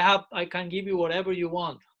said, I can give you whatever you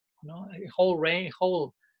want. A whole rain,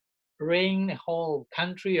 a whole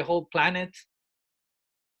country, a whole planet.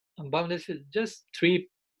 And Vamandev said, just 3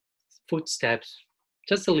 footsteps,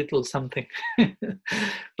 just a little something.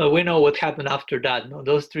 But we know what happened after that.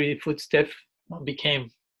 Those 3 footsteps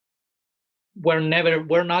were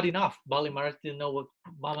not enough. Bali Maharaj didn't know what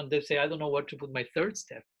Vamandev said, I don't know what to put my 3rd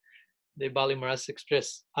step. The Bali Maharaj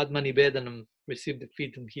expressed Atmani Vedanam, received the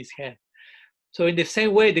feet on his head. So in the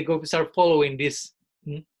same way, the gopis are following this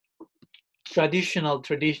tradition,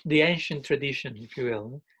 the ancient tradition, if you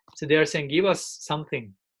will. So they are saying, give us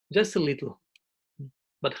something, just a little.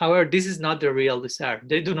 But however, this is not their real desire.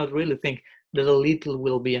 They do not really think that a little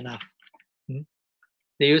will be enough.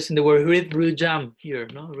 They're using the word hridrujam here.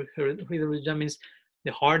 No? Hridrujam means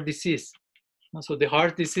the heart disease. So the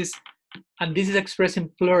heart disease, and this is expressed in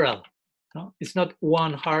plural. No? It's not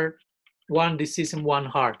one heart, one disease in one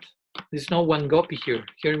heart. There's no one gopi here.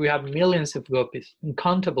 Here we have millions of gopis,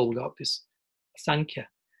 uncountable gopis, Sankhya.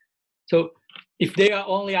 So if they are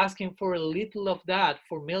only asking for a little of that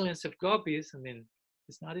for millions of gopis, I mean,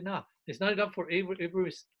 it's not enough. It's not enough for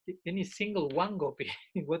any single one gopi.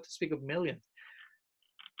 What to speak of millions?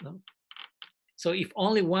 No? So if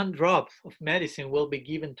only one drop of medicine will be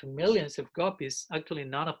given to millions of gopis, actually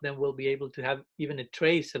none of them will be able to have even a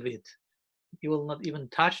trace of it. It will not even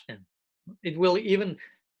touch them. It will even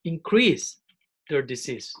increase their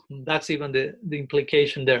disease. That's even the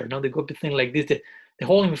implication there. The gopi thing like this, the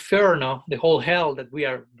whole inferno, the whole hell that we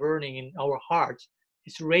are burning in our hearts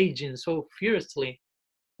is raging so fiercely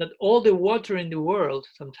that all the water in the world,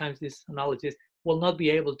 sometimes this analogy, will not be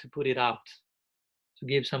able to put it out, to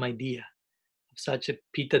give some idea of such a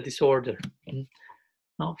pitta disorder.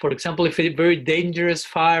 No? For example, if a very dangerous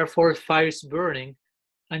forest fire is burning,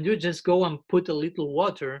 and you just go and put a little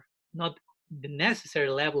water, not the necessary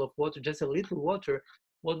level of water, just a little water,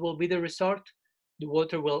 what will be the result? The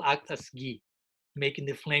water will act as ghee, making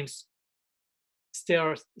the flames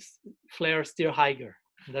flare still higher.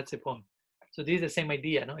 That's the point. So this is the same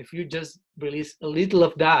idea. No? If you just release a little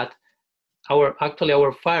of that, our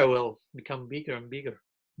fire will become bigger and bigger.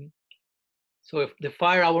 So if the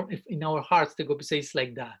fire if in our hearts, the Gopi says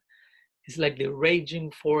like that. It's like the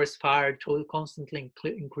raging forest fire, constantly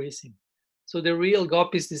increasing. So the real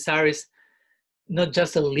Gopi's desire is not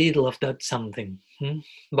just a little of that something,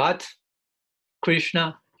 but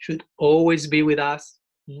Krishna should always be with us,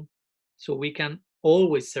 so we can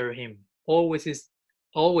always serve him. Always,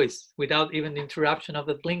 without even the interruption of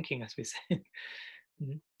the blinking, as we say.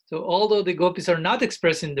 So although the Gopis are not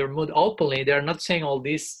expressing their mood openly, they are not saying all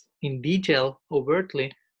this in detail,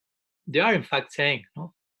 overtly, they are in fact saying,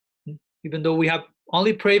 no? Even though we have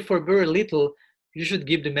only prayed for very little, you should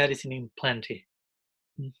give the medicine in plenty.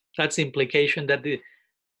 That's the implication that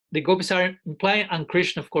the Gopis are implying, and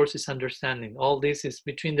Krishna, of course, is understanding. All this is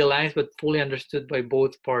between the lines, but fully understood by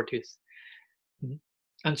both parties.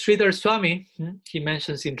 And Sridhar Swami, he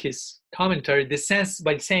mentions in his commentary, the sense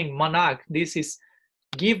by saying Manak, this is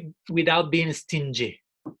give without being stingy.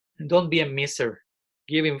 And don't be a miser.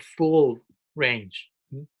 Give in full range.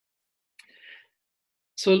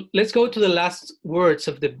 So let's go to the last words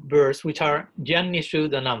of the verse, which are Yan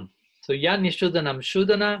Nishudanam. So Yan Nishudanam,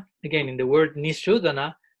 Shudana, again in the word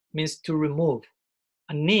Nishudana, means to remove.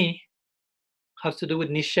 And Ni has to do with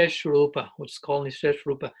Nishesh Rupa, which is called Nishesh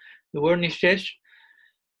Rupa. The word Nishesh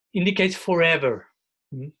indicates forever,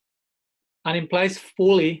 and implies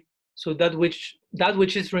fully, so that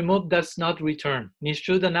which is removed does not return.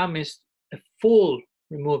 Nishudanam is a full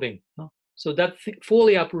removing. So that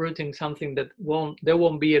fully uprooting something that there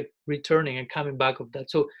won't be a returning and coming back of that.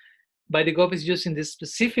 So by the Gopis using this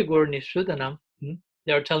specific word Nishudanam,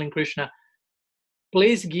 they are telling Krishna,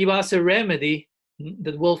 please give us a remedy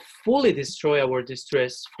that will fully destroy our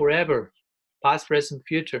distress forever, past, present,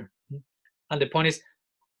 future. And the point is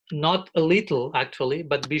not a little actually,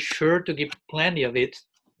 but be sure to give plenty of it,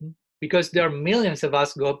 because there are millions of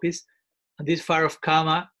us Gopis, and this fire of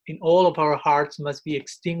Kama in all of our hearts must be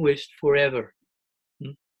extinguished forever.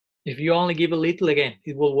 If you only give a little, again,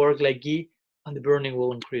 it will work like ghee and the burning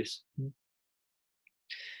will increase.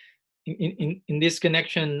 In this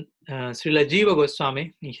connection, Srila Jiva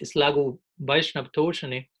Goswami, in his Lagu Vaishnav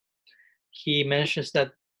Toshani, he mentions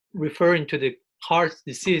that referring to the heart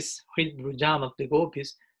disease, Hridrujam of the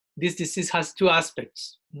Gopis, this disease has two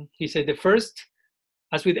aspects. He said the first,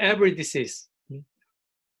 as with every disease,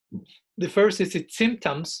 the first is its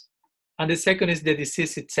symptoms, and the second is the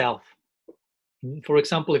disease itself. For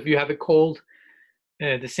example, if you have a cold,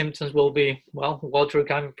 the symptoms will be, water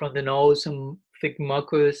coming from the nose and thick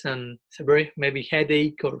mucus and severe, maybe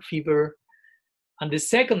headache or fever. And the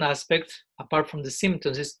second aspect, apart from the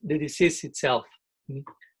symptoms, is the disease itself.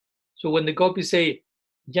 So when the Gopis say,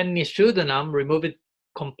 Yan Nishudanam, remove it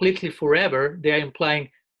completely forever, they are implying,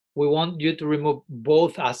 we want you to remove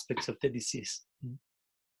both aspects of the disease.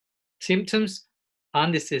 Symptoms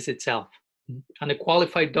and disease itself. And a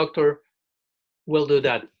qualified doctor will do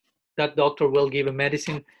that. That doctor will give a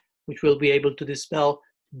medicine which will be able to dispel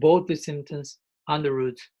both the symptoms and the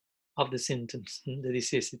root of the symptoms, the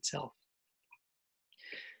disease itself.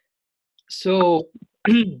 So,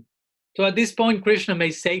 so at this point, Krishna may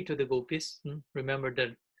say to the Gopis, remember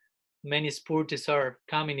that many spurtis are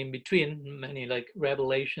coming in between, many like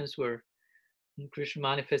revelations where And Krishna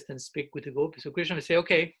manifest and speak with the gopis. So Krishna will say,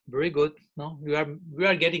 okay, very good. No, we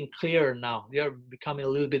are getting clear now. We are becoming a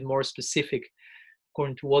little bit more specific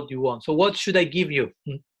according to what you want. So what should I give you?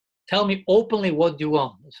 Tell me openly what you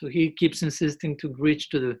want. So he keeps insisting to reach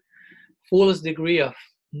to the fullest degree of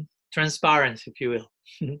transparency, if you will.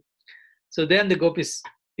 So then the gopis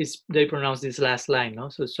they pronounce this last line, no?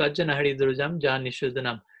 So Swajjana Haridurjam Jani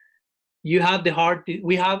Shuddhanam. You have the heart,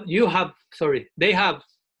 they have,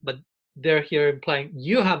 but they're here implying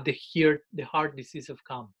you have the heart disease of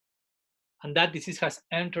Kam. And that disease has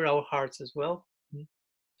entered our hearts as well.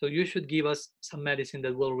 So you should give us some medicine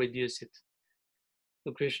that will reduce it.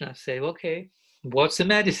 So Krishna say, okay, what's the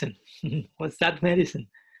medicine? What's that medicine?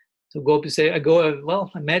 So gopis say, a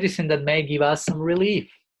medicine that may give us some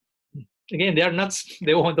relief. Again, they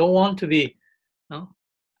don't want to be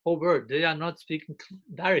overt. They are not speaking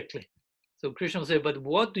directly. So Krishna will say, but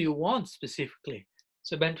what do you want specifically?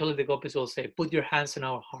 So eventually the gopis will say, put your hands on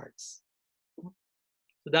our hearts. So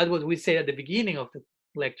that's what we say at the beginning of the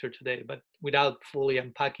lecture today, but without fully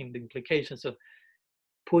unpacking the implications of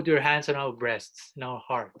put your hands on our breasts, in our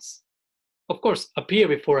hearts. Of course, appear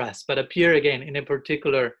before us, but appear again in a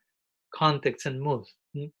particular context and mood.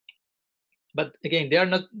 But again,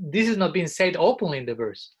 this is not being said openly in the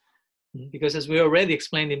verse, because as we already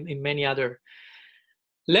explained in many other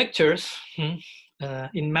lectures,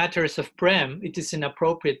 in matters of prem, it is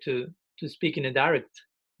inappropriate to speak in a direct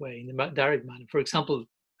way, in a direct manner. For example,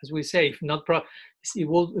 as we say, if not it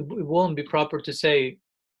won't be proper to say,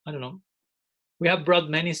 I don't know, we have brought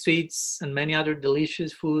many sweets and many other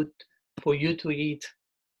delicious food for you to eat.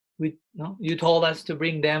 You told us to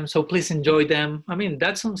bring them, so please enjoy them. I mean,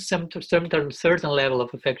 that's on some certain level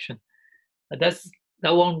of affection. But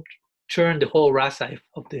that won't turn the whole rasa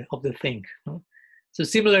of the thing. So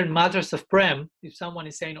similar in matters of prem, if someone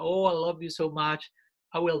is saying, "Oh, I love you so much,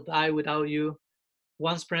 I will die without you,"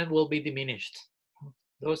 one's prem will be diminished.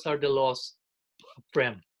 Those are the laws of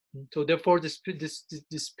prem. So therefore, the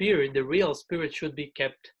spirit, the real spirit, should be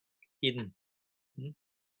kept hidden.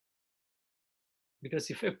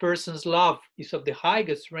 Because if a person's love is of the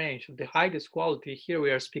highest range, of the highest quality, here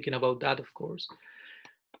we are speaking about that, of course,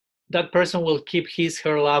 that person will keep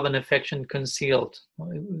her love and affection concealed.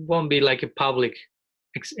 It won't be like a public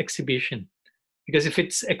exhibition. Because if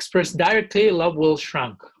it's expressed directly, love will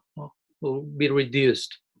shrink, will be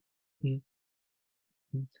reduced.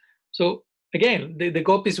 So again, the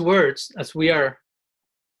gopis' words, as we are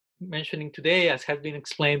mentioning today, as has been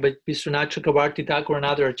explained by Vishwanath Chakravarti Thakur and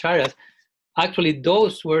other acharyas, actually,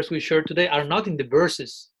 those words we shared today are not in the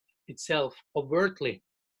verses itself overtly.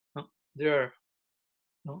 They are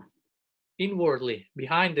inwardly,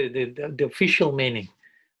 behind the official meaning.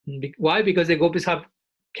 Why? Because the gopis have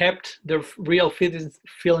kept their real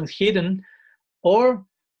feelings hidden, or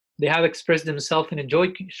they have expressed themselves in a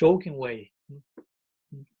joking way.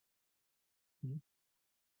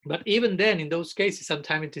 But even then, in those cases,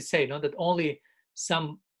 sometimes it is said that only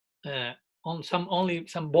some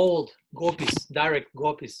bold gopis, direct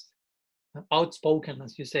gopis, outspoken,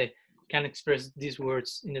 as you say, can express these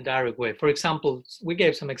words in a direct way. For example, we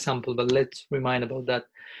gave some example, but let's remind about that.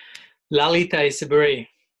 Lalita is a very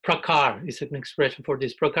prakar, is an expression for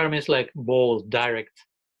this. Prakar means like bold, direct,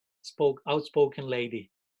 outspoken lady.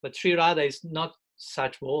 But Sri Radha is not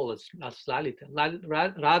such bold as Lalita.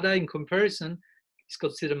 Radha, in comparison, is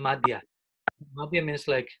considered madhya. Madhya means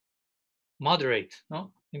like moderate,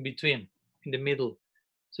 in between, in the middle.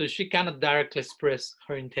 So she cannot directly express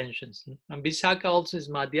her intentions. And Vishaka also is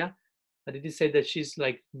madhya, but it is said that she's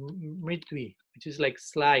like mritvi, which is like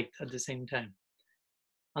slight at the same time.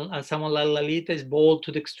 And someone like Lalita is bold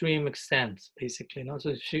to the extreme extent, basically.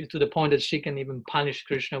 So she, to the point that she can even punish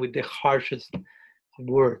Krishna with the harshest of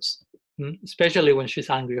words, especially when she's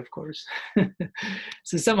angry, of course.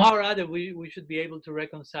 So somehow or other, we should be able to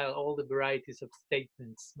reconcile all the varieties of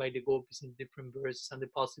statements by the gopis in different verses and the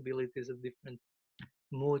possibilities of different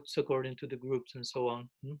moods according to the groups and so on.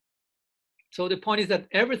 So the point is that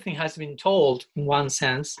everything has been told in one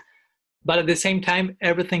sense, but at the same time,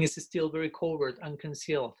 everything is still very covert and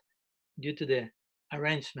concealed due to the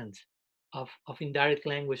arrangement of indirect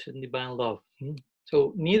language and divine love.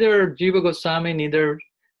 So neither Jiva Goswami, neither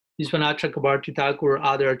Vishwanath Chakravarti Thakur or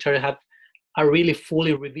other acharyas are really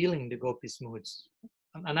fully revealing the gopis' moods.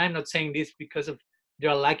 And I'm not saying this because they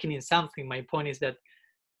are lacking in something. My point is that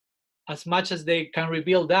as much as they can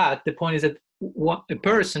reveal that, the point is that a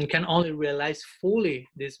person can only realize fully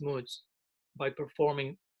these moods by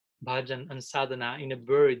performing bhajan and sadhana in a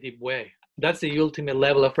very deep way. That's the ultimate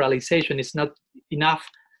level of realization. It's not enough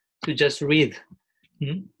to just read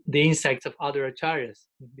the insights of other acharyas,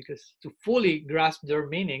 because to fully grasp their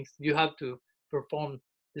meanings, you have to perform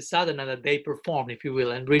the sadhana that they perform, if you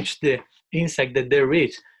will, and reach the insight that they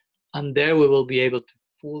reach. And there we will be able to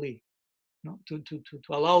fully, to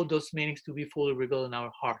allow those meanings to be fully revealed in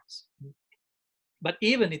our hearts. But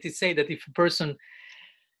even it is said that if a person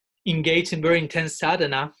engaged in very intense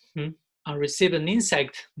sadhana and receive an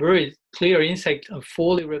insight, very clear insight, and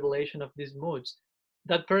fully revelation of these moods,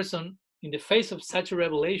 that person, in the face of such a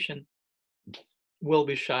revelation, will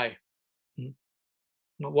be shy.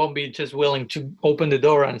 Won't be just willing to open the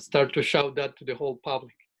door and start to shout that to the whole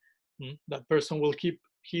public. That person will keep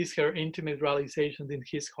her intimate realizations in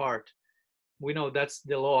his heart. We know that's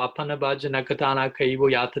the law. Apana bhajana katana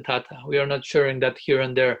kaivo yatatata. We are not sharing that here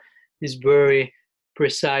and there. These very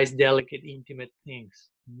precise, delicate, intimate things.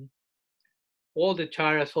 All the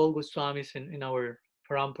charyas, all Goswamis in our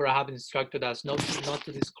parampara have instructed us not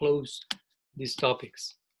to disclose these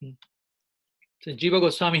topics. So Jiva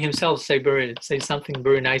Goswami himself say something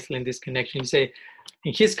very nicely in this connection. He say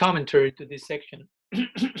in his commentary to this section,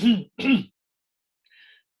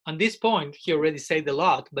 on this point, he already said a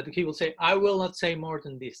lot, but he will say, I will not say more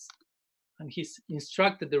than this. And he's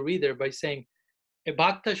instructed the reader by saying, a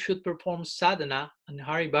bhakta should perform sadhana and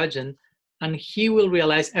Hari Bhajan, and he will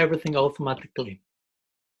realize everything automatically.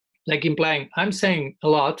 Like implying, I'm saying a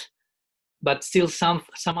lot, but still some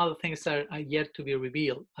other things are yet to be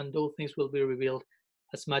revealed, and those things will be revealed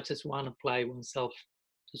as much as one apply oneself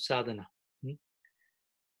to sadhana.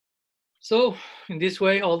 So in this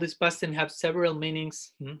way, all these pastimes have several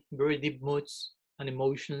meanings, very deep moods and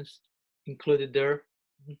emotions included there.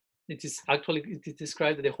 It is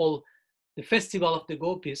described that the festival of the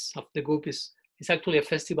gopis is actually a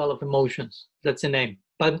festival of emotions. That's the name,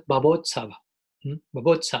 Babhotsava.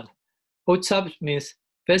 Babhotsava. Utsav means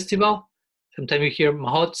festival. Sometimes you hear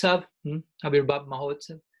Mahotsav, Avirbhav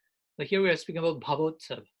Mahotsav. But here we are speaking about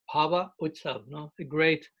Bhavotsav, Bhava Utsav, a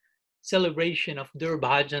great celebration of their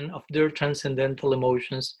bhajan, of their transcendental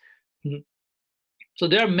emotions. So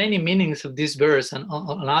there are many meanings of this verse and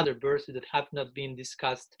other verses that have not been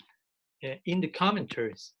discussed in the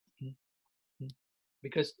commentaries,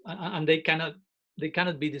 because and they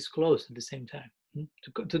cannot be disclosed at the same time.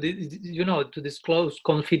 To disclose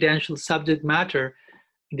confidential subject matter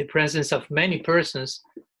in the presence of many persons.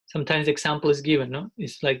 Sometimes example is given.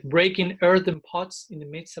 It's like breaking earthen pots in the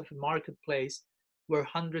midst of a marketplace where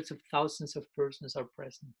hundreds of thousands of persons are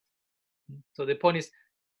present. So the point is,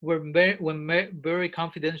 when very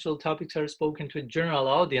confidential topics are spoken to a general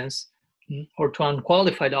audience or to an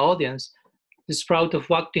unqualified audience, the sprout of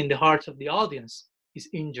bhakti in the hearts of the audience is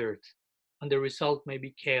injured, and the result may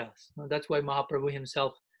be chaos. That's why Mahaprabhu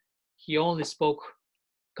himself, he only spoke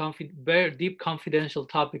very deep confidential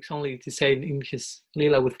topics only to say in his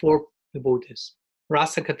lila with 4 devotees.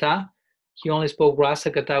 Rasakata, he only spoke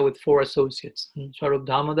Rasakata with 4 associates: Swarup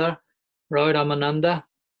Damodar, Roy Ramananda,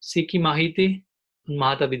 Sikhi Mahiti, and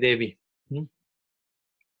Mahatavi Devi.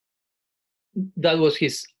 That was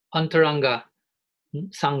his Antaranga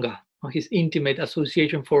Sangha, his intimate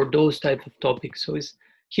association for those type of topics. So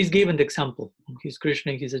he's given the example. He's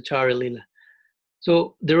Krishna, he's Acharya Lila.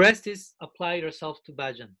 So the rest is apply yourself to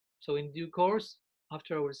bhajan. So in due course,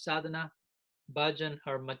 after our sadhana, bhajan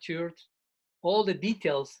are matured, all the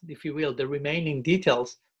details, if you will, the remaining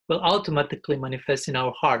details will automatically manifest in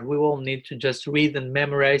our heart. We won't need to just read and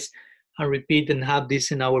memorize and repeat and have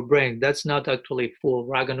this in our brain. That's not actually full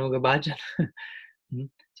Raganuga bhajan.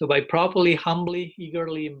 So by properly, humbly,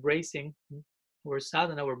 eagerly embracing our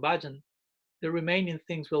sadhana, our bhajan, the remaining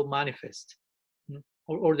things will manifest.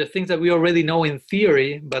 Or the things that we already know in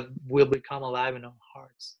theory, but will become alive in our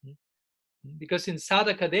hearts. Because in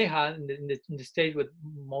sadhaka deha, in the stage where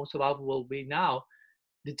most of us will be now,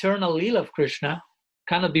 the eternal lila of Krishna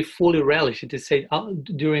cannot be fully relished. It is said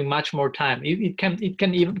during much more time. It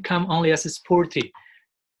can even come only as a spurti,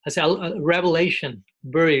 as a revelation,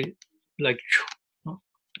 very like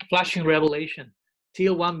flashing revelation,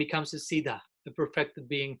 till one becomes a siddha, a perfected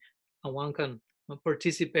being, and one can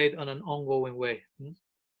participate on an ongoing way.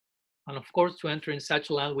 And of course, to enter in such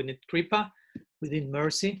a land, we need kripa, we need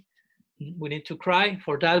mercy, we need to cry.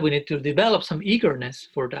 For that, we need to develop some eagerness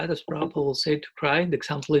for that, as Prabhupada will say, to cry. The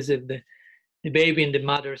example is if the baby in the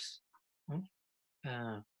mother's,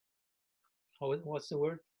 what's the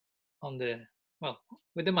word?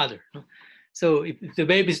 With the mother. So if the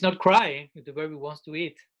baby is not crying, if the baby wants to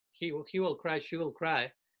eat, he will cry, she will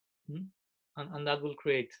cry, and that will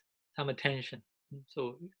create some attention.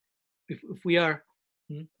 So if we are,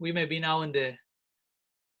 we may be now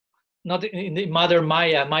not in the mother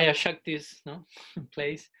Maya Shakti's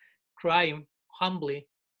place, crying humbly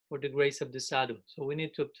for the grace of the sadhu. So we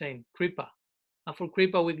need to obtain kripa, And for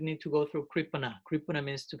Kripa, we need to go through Kripana. Kripana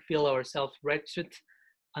means to feel ourselves wretched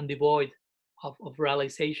and devoid of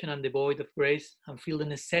realization and devoid of grace, and feel the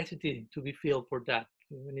necessity to be filled for that.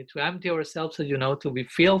 We need to empty ourselves, as you know, to be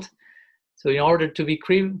filled. So in order to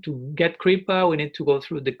get Kripa, we need to go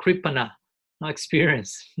through the Kripana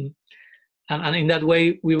experience. And in that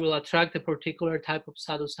way, we will attract a particular type of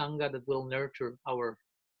sadhu sangha that will nurture our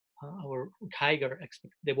higher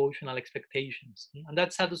devotional expectations. And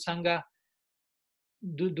that sadhu sangha,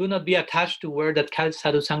 do not be attached to where that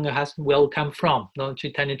sadhu sangha has well come from. No,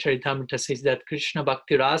 Chaitanya Charitamrita says that Krishna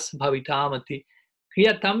bhakti ras bhavitamati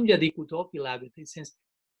kriyatam yadi kutopi labhyate. Since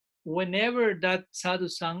whenever that sadhu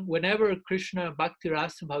sangha, whenever Krishna bhakti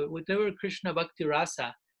rasa, whatever Krishna bhakti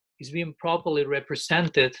rasa is being properly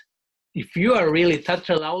represented, if you are really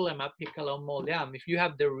tatra laulam apikalam molyam, if you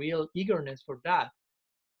have the real eagerness for that,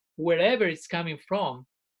 wherever it's coming from,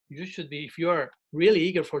 you should be, if you are really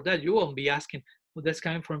eager for that, you won't be asking, well, that's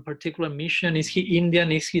coming from a particular mission. Is he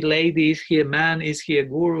Indian? Is he lady? Is he a man? Is he a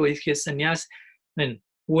guru? Is he a sannyas? I mean,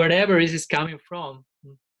 wherever it is coming from,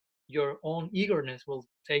 your own eagerness will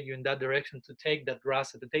take you in that direction, to take that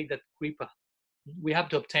rasa, to take that kripa. We have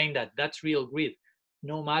to obtain that. That's real greed.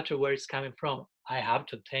 No matter where it's coming from, I have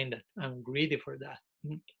to obtain that. I'm greedy for that.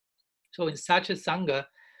 So in such a sangha,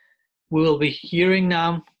 we will be hearing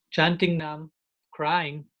Nam, chanting Nam,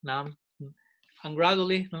 crying Nam, and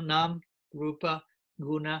gradually Nam, Rupa,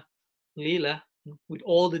 Guna, Lila, with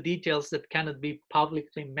all the details that cannot be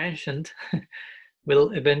publicly mentioned,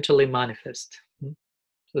 will eventually manifest.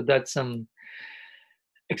 So that's some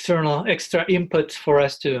extra input for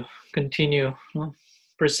us to continue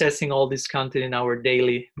processing all this content in our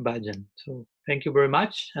daily bhajan. So thank you very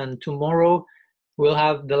much. And tomorrow we'll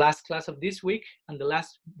have the last class of this week, and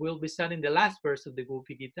we'll be studying the last verse of the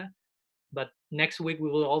Gopi Gita. But next week we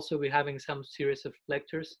will also be having some series of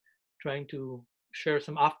lectures, trying to share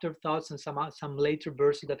some afterthoughts and some later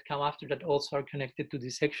verses that come after that also are connected to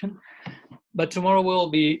this section. But tomorrow we'll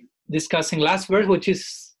be discussing last verse, which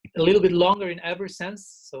is a little bit longer in every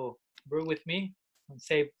sense. So bear with me and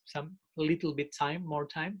save some little bit more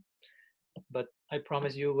time. But I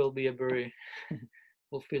promise you will be a very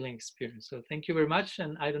fulfilling experience. So thank you very much.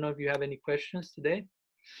 And I don't know if you have any questions today.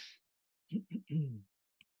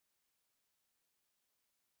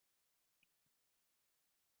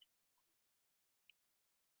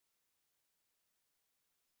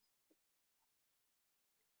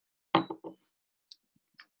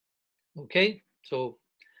 Okay, so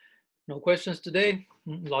no questions today.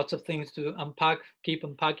 Lots of things to unpack. Keep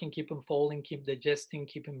unpacking, keep unfolding, keep digesting,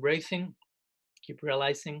 keep embracing, keep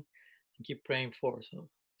realizing, and keep praying for. So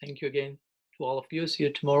thank you again to all of you. See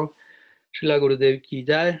you tomorrow. Srila Gurudev ki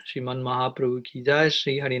jai, Sriman Mahaprabhu ki jai,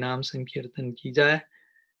 Sri Harinam Sankirtan ki jai,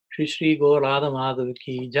 Sri Gaur Radha Madhav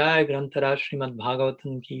ki jai, Grantara Srimad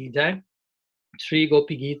Bhagavatam ki jai, Sri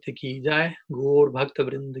Gopi Gita ki jai, Gaur Bhakta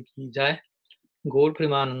Vrinda ki jai, Gaur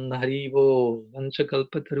Premananda Hari Bo,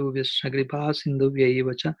 Vanchakalpataru Vishnagripa Sindhuvya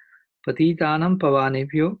Vacha, Patitanam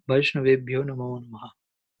Pavanebhyo, Vaishnavebhyo Namo Namaha.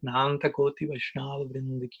 Nanta Koti Vaishnava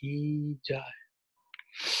Vrinda ki jai.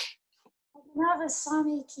 Nava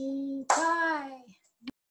Swami ki jai.